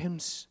showed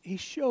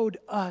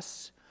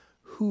us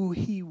who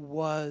He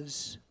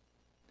was.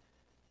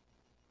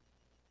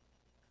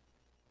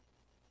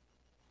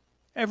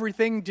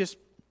 Everything just,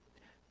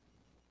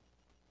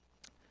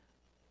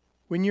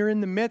 when you're in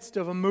the midst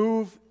of a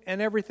move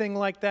and everything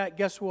like that,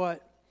 guess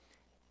what?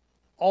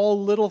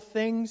 All little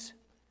things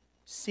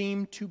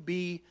seem to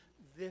be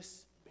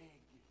this big.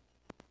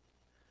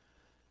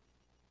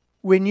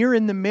 When you're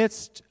in the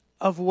midst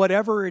of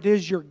whatever it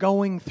is you're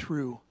going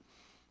through,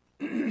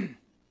 the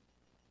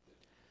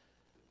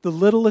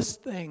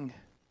littlest thing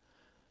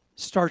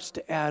starts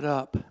to add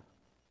up.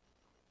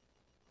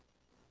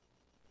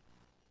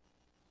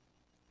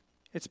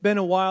 It's been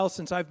a while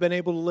since I've been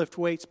able to lift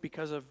weights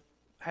because of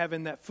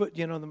having that foot.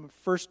 The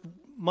first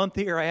month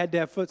here I had to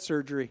have foot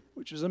surgery,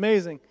 which was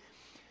amazing.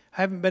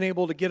 I haven't been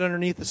able to get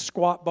underneath a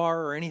squat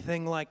bar or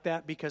anything like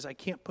that because I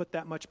can't put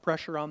that much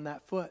pressure on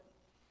that foot.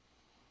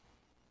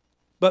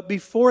 But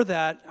before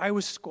that, I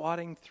was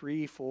squatting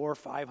 300, 400,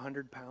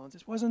 500 pounds.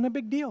 It wasn't a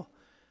big deal.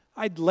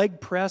 I'd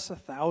leg press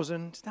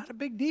 1,000. It's not a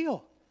big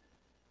deal.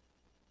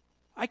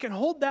 I can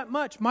hold that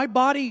much. My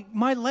body,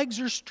 my legs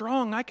are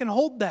strong. I can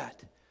hold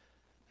that.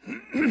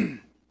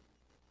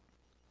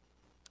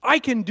 I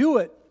can do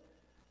it.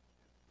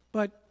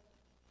 But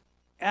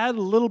add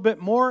a little bit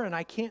more and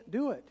I can't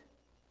do it.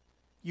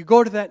 You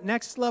go to that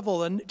next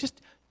level and just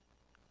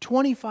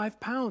 25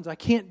 pounds, I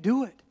can't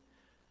do it.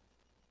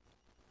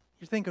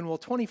 You're thinking, well,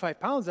 25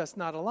 pounds, that's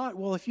not a lot.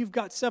 Well, if you've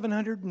got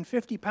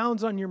 750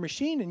 pounds on your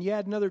machine and you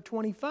add another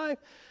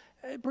 25,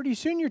 pretty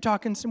soon you're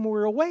talking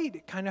somewhere a weight.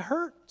 It kind of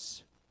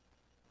hurts.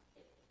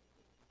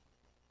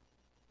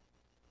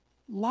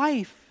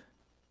 Life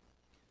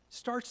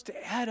starts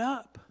to add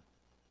up.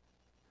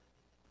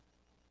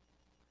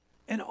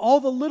 And all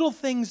the little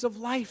things of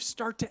life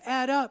start to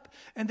add up,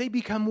 and they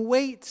become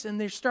weights,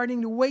 and they're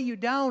starting to weigh you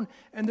down,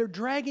 and they're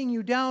dragging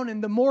you down,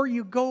 and the more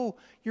you go,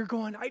 you're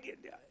going,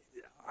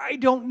 I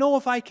don't know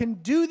if I can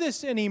do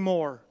this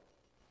anymore.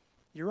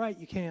 You're right,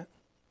 you can't.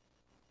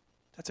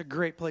 That's a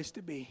great place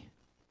to be.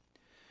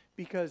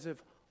 Because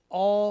of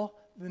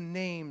all the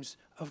names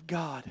of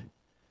God,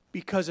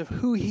 because of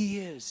who He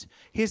is,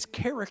 His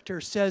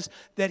character says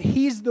that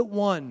He's the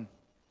one.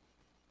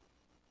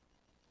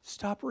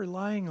 Stop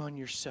relying on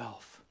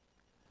yourself.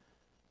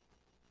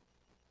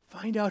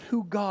 Find out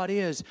who God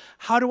is.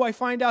 How do I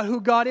find out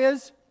who God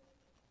is?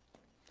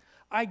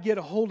 I get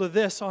a hold of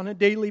this on a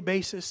daily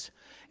basis.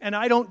 And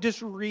I don't just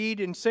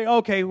read and say,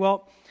 okay,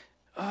 well,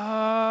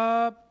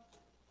 all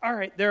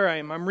right, there I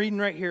am. I'm reading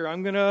right here.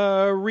 I'm going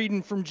to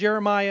read from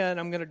Jeremiah and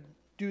I'm going to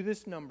do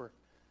this number.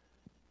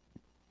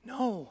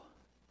 No.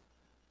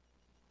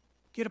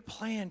 Get a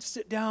plan,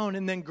 sit down,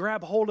 and then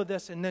grab hold of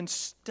this and then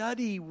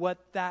study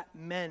what that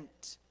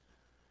meant.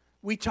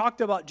 We talked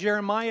about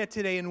Jeremiah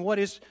today and what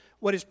his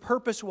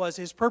purpose was.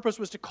 His purpose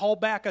was to call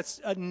back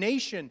a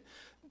nation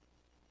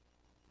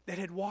that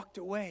had walked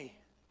away.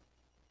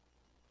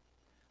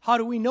 How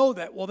do we know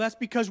that? Well, that's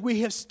because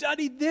we have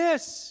studied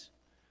this.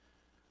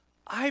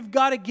 I've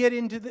got to get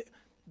into the...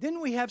 Didn't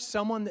we have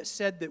someone that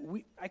said that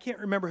I can't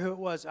remember who it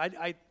was.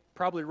 I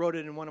probably wrote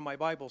it in one of my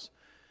Bibles.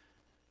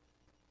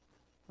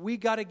 We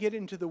got to get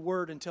into the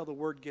Word until the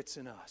Word gets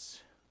in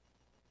us.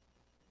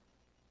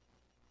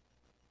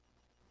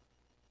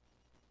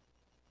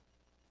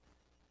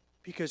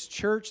 Because,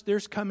 church,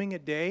 there's coming a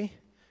day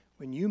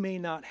when you may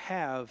not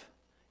have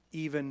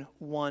even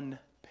one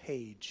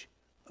page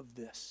of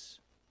this.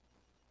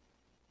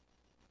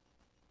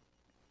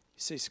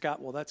 You say,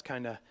 Scott, well, that's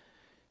kind of...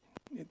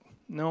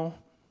 No,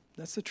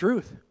 that's the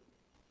truth.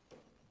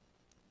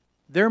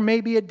 There may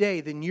be a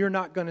day then you're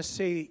not going to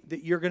say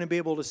that you're going to be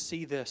able to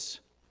see this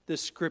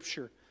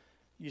Scripture.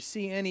 You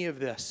see any of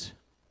this.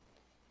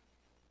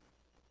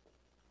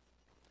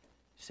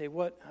 You say,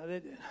 what?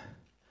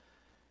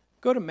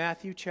 Go to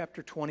Matthew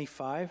chapter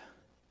 25.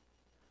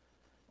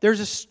 There's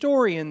a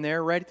story in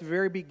there right at the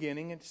very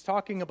beginning. It's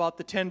talking about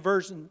the 10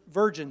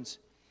 virgins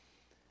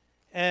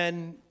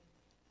and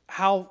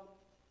how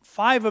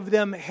all of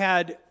them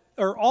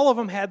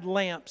had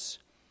lamps.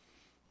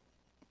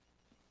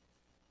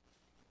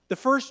 The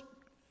first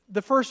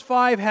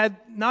 5 had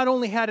not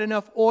only had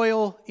enough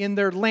oil in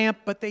their lamp,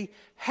 but they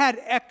had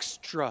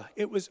extra.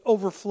 It was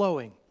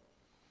overflowing.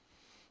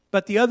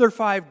 But the other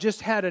 5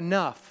 just had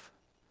enough.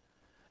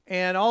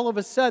 And all of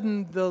a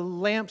sudden, the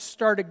lamps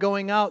started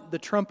going out. The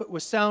trumpet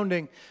was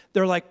sounding.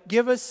 They're like,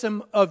 give us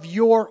some of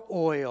your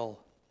oil.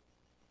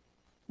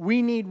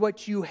 We need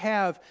what you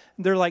have.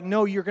 And they're like,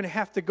 no, you're going to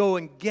have to go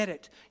and get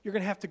it. You're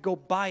going to have to go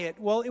buy it.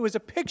 Well, it was a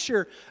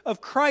picture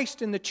of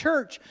Christ in the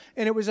church.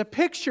 And it was a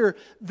picture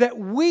that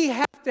we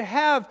have to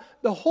have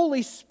the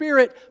Holy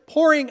Spirit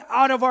pouring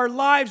out of our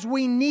lives.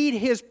 We need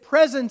His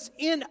presence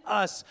in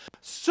us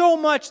so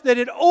much that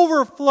it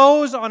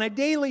overflows on a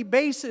daily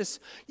basis.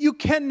 You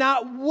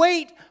cannot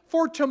wait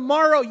for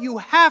tomorrow. You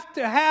have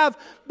to have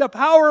the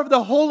power of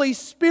the Holy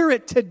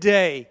Spirit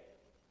today.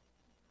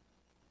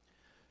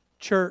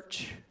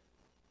 Church,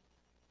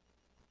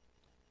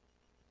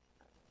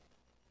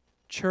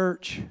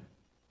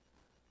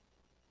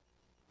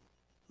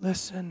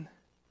 listen.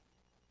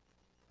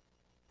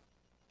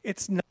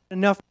 It's not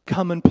enough to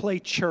come and play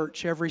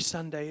church every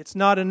Sunday. It's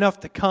not enough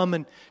to come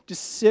and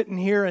just sit in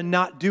here and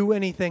not do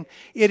anything.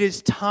 It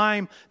is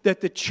time that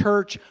the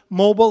church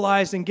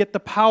mobilize and get the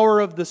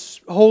power of the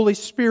Holy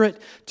Spirit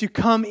to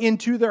come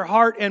into their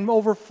heart and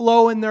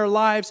overflow in their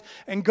lives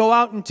and go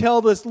out and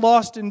tell this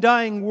lost and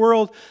dying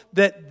world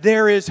that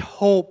there is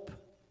hope.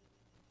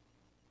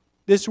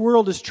 This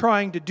world is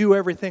trying to do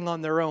everything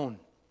on their own.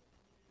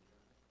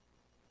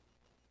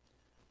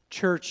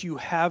 Church, you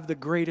have the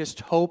greatest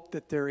hope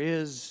that there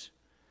is.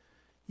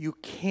 You've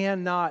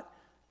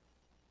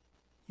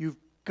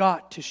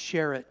got to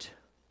share it.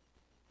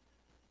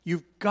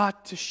 You've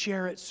got to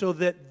share it so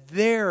that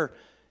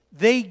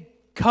they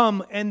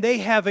come and they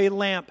have a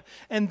lamp,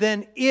 and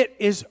then it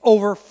is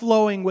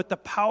overflowing with the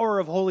power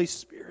of Holy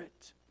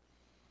Spirit.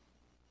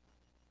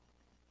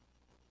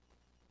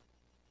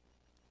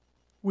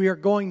 We are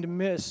going to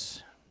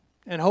miss,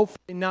 and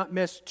hopefully not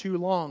miss too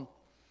long,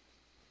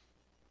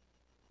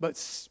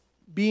 but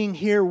being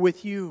here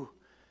with you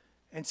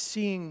and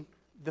seeing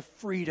the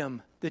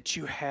freedom that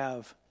you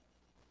have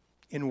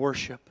in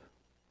worship.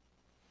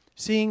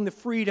 Seeing the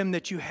freedom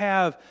that you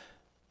have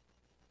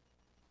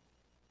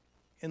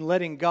in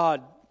letting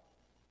God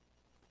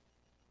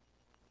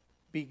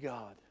be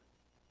God.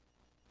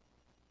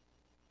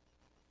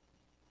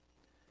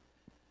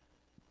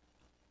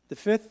 The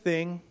fifth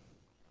thing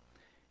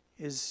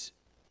is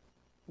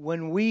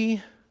when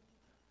we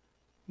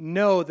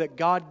know that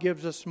God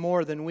gives us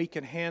more than we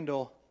can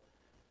handle,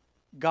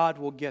 God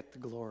will get the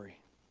glory.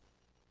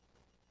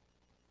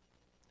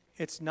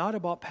 It's not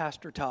about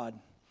Pastor Todd.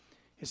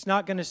 It's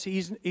not going to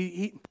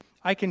see,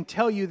 I can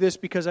tell you this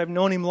because I've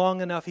known him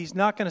long enough. He's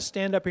not going to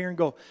stand up here and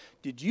go,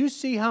 "Did you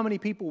see how many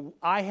people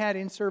I had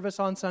in service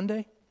on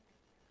Sunday?"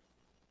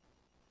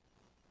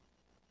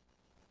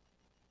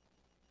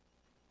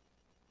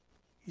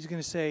 He's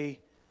going to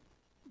say,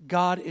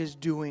 "God is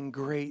doing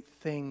great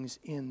things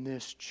in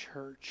this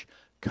church.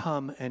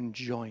 Come and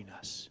join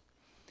us."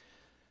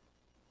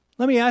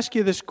 Let me ask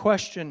you this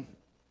question.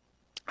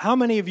 How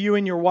many of you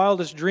in your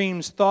wildest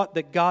dreams thought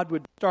that God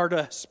would start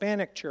a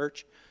Hispanic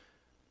church?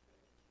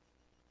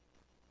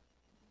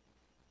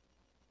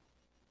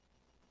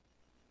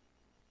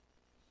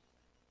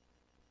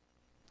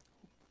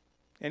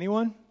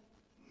 Anyone?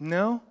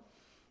 No?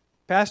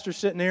 Pastor's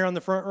sitting there on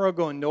the front row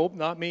going, "Nope,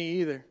 not me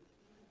either."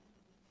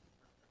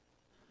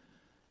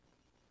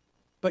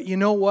 But you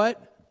know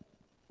what?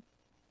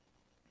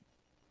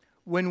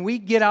 When we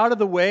get out of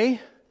the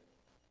way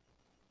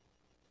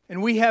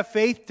and we have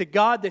faith to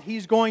God that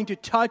He's going to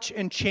touch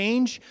and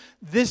change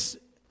this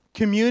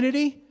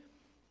community,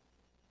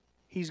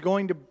 He's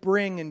going to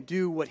bring and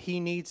do what He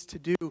needs to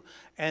do,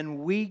 and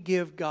we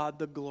give God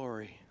the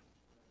glory.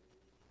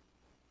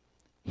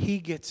 He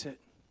gets it.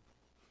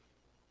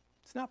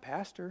 It's not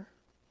Pastor.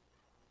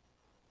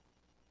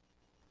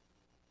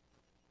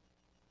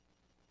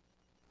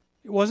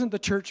 It wasn't the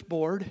church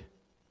board.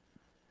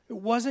 It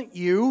wasn't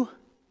you.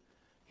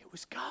 It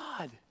was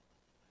God.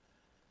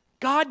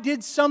 God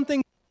did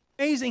something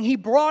amazing. He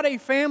brought a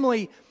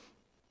family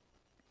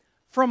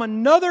from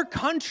another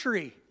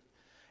country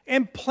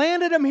and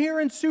planted them here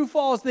in Sioux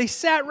Falls. They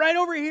sat right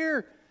over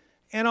here.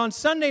 And on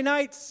Sunday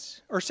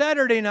nights or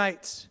Saturday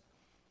nights,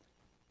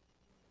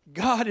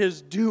 God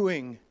is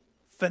doing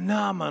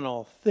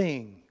phenomenal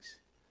things.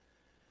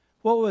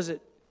 What was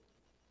it?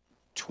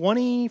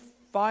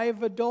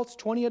 25 adults,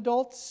 20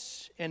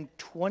 adults, and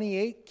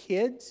 28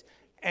 kids,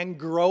 and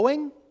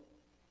growing?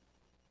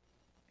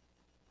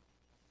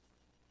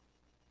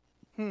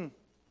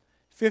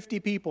 50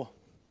 people.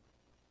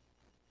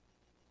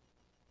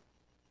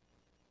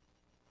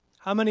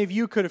 How many of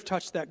you could have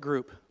touched that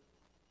group?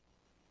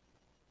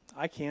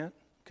 I can't,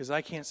 because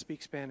I can't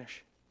speak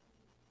Spanish.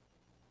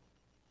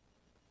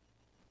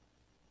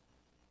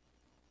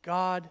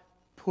 God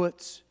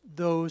puts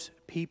those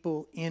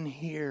people in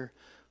here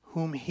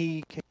whom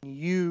He can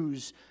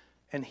use,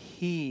 and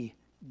He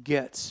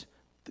gets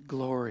the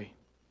glory.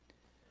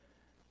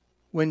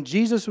 When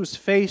Jesus was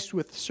faced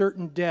with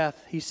certain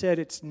death, He said,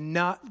 "It's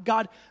not,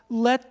 God,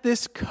 let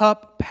this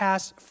cup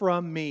pass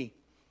from me.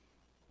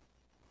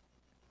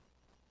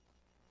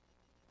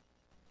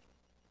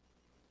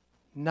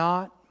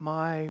 Not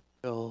my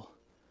will,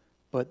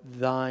 but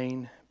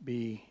thine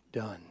be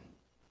done."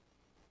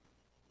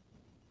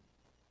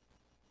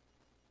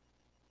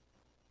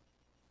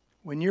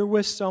 When you're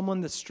with someone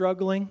that's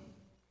struggling,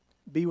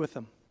 be with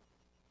them.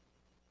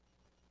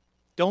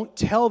 Don't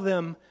tell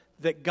them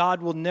that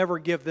God will never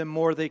give them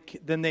more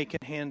than they can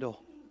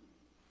handle.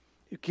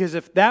 Because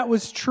if that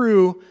was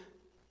true,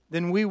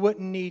 then we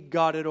wouldn't need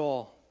God at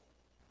all.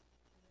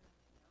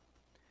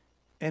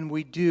 And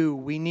we do.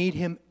 We need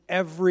Him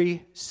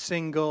every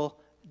single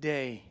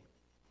day.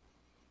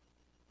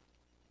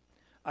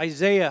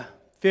 Isaiah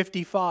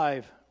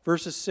 55,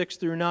 verses 6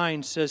 through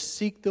 9 says,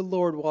 "Seek the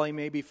Lord while He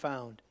may be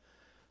found.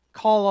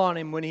 Call on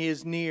Him when He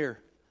is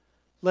near.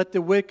 Let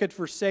the wicked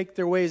forsake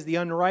their ways, the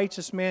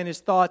unrighteous man his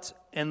thoughts,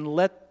 and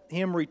let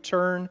him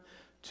return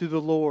to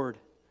the Lord.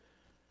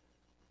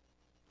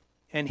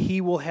 And He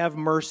will have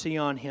mercy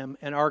on him,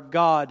 and our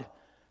God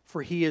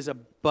for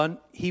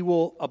he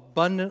will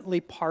abundantly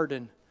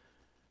pardon.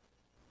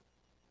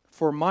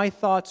 For my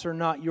thoughts are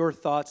not your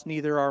thoughts,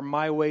 neither are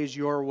my ways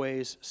your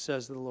ways,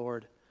 says the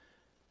Lord.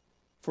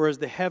 For as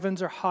the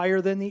heavens are higher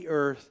than the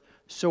earth,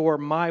 so are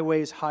my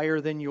ways higher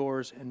than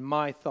yours, and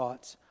my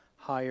thoughts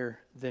higher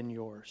than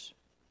yours.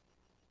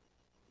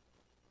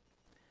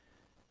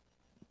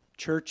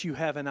 Church, you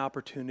have an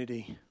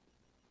opportunity.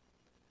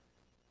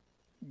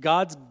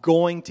 God's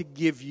going to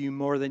give you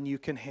more than you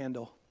can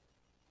handle.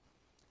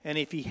 And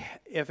if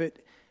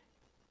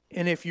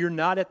you're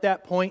not at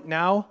that point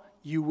now,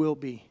 you will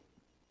be.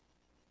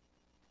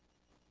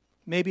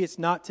 Maybe it's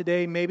not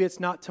today, maybe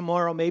it's not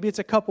tomorrow, maybe it's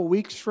a couple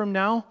weeks from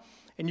now,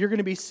 and you're going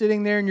to be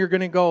sitting there and you're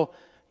going to go,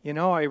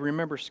 I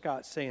remember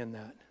Scott saying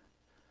that.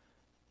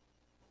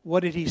 What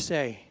did he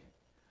say?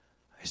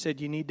 I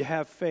said, you need to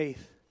have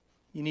faith.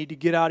 You need to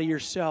get out of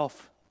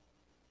yourself.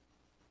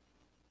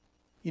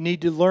 You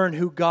need to learn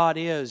who God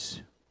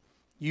is.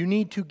 You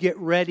need to get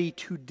ready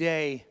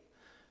today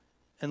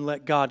and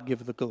let God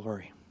give the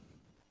glory.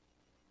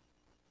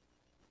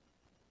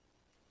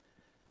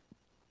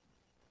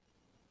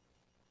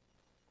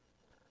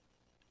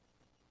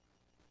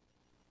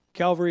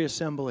 Calvary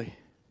Assembly,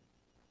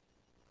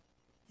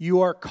 you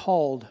are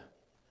called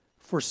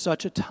for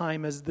such a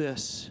time as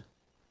this.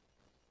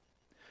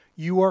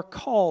 You are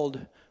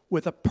called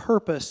with a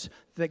purpose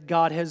that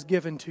God has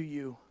given to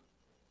you.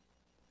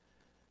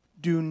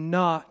 Do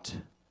not,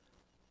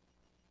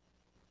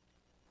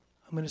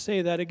 I'm going to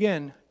say that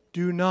again,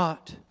 do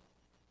not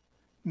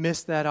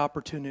miss that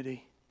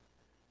opportunity.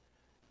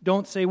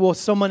 Don't say, well,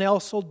 someone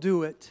else will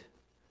do it.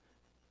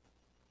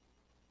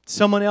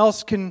 Someone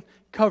else can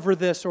cover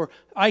this, or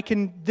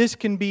this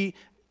can be.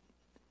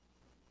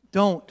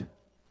 Don't.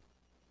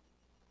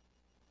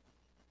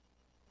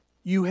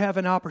 You have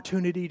an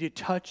opportunity to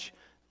touch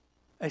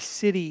a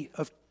city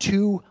of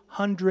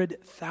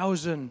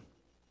 200,000.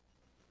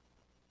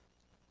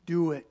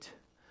 Do it.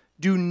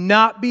 Do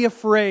not be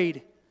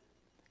afraid.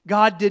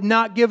 God did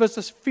not give us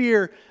a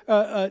fear,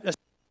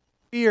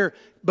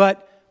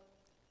 but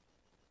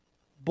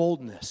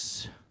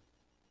boldness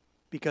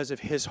because of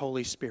His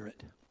Holy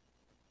Spirit.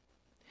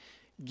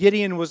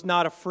 Gideon was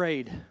not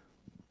afraid.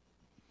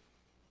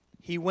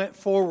 He went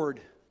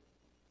forward.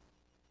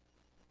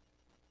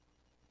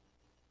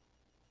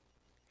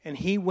 And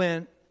he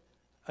went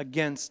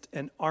against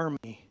an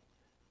army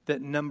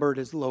that numbered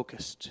as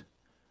locusts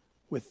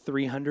with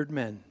 300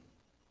 men.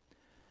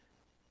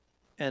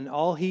 And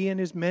all he and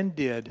his men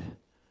did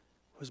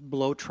was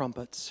blow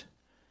trumpets.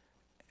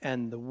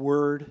 And the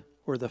word,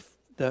 or the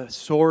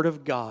sword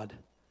of God,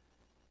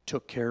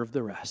 took care of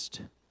the rest.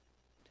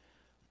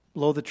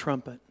 Blow the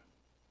trumpet.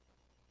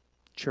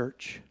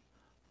 Church,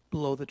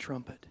 blow the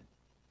trumpet.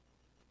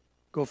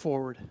 Go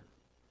forward.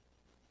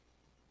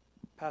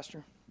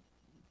 Pastor.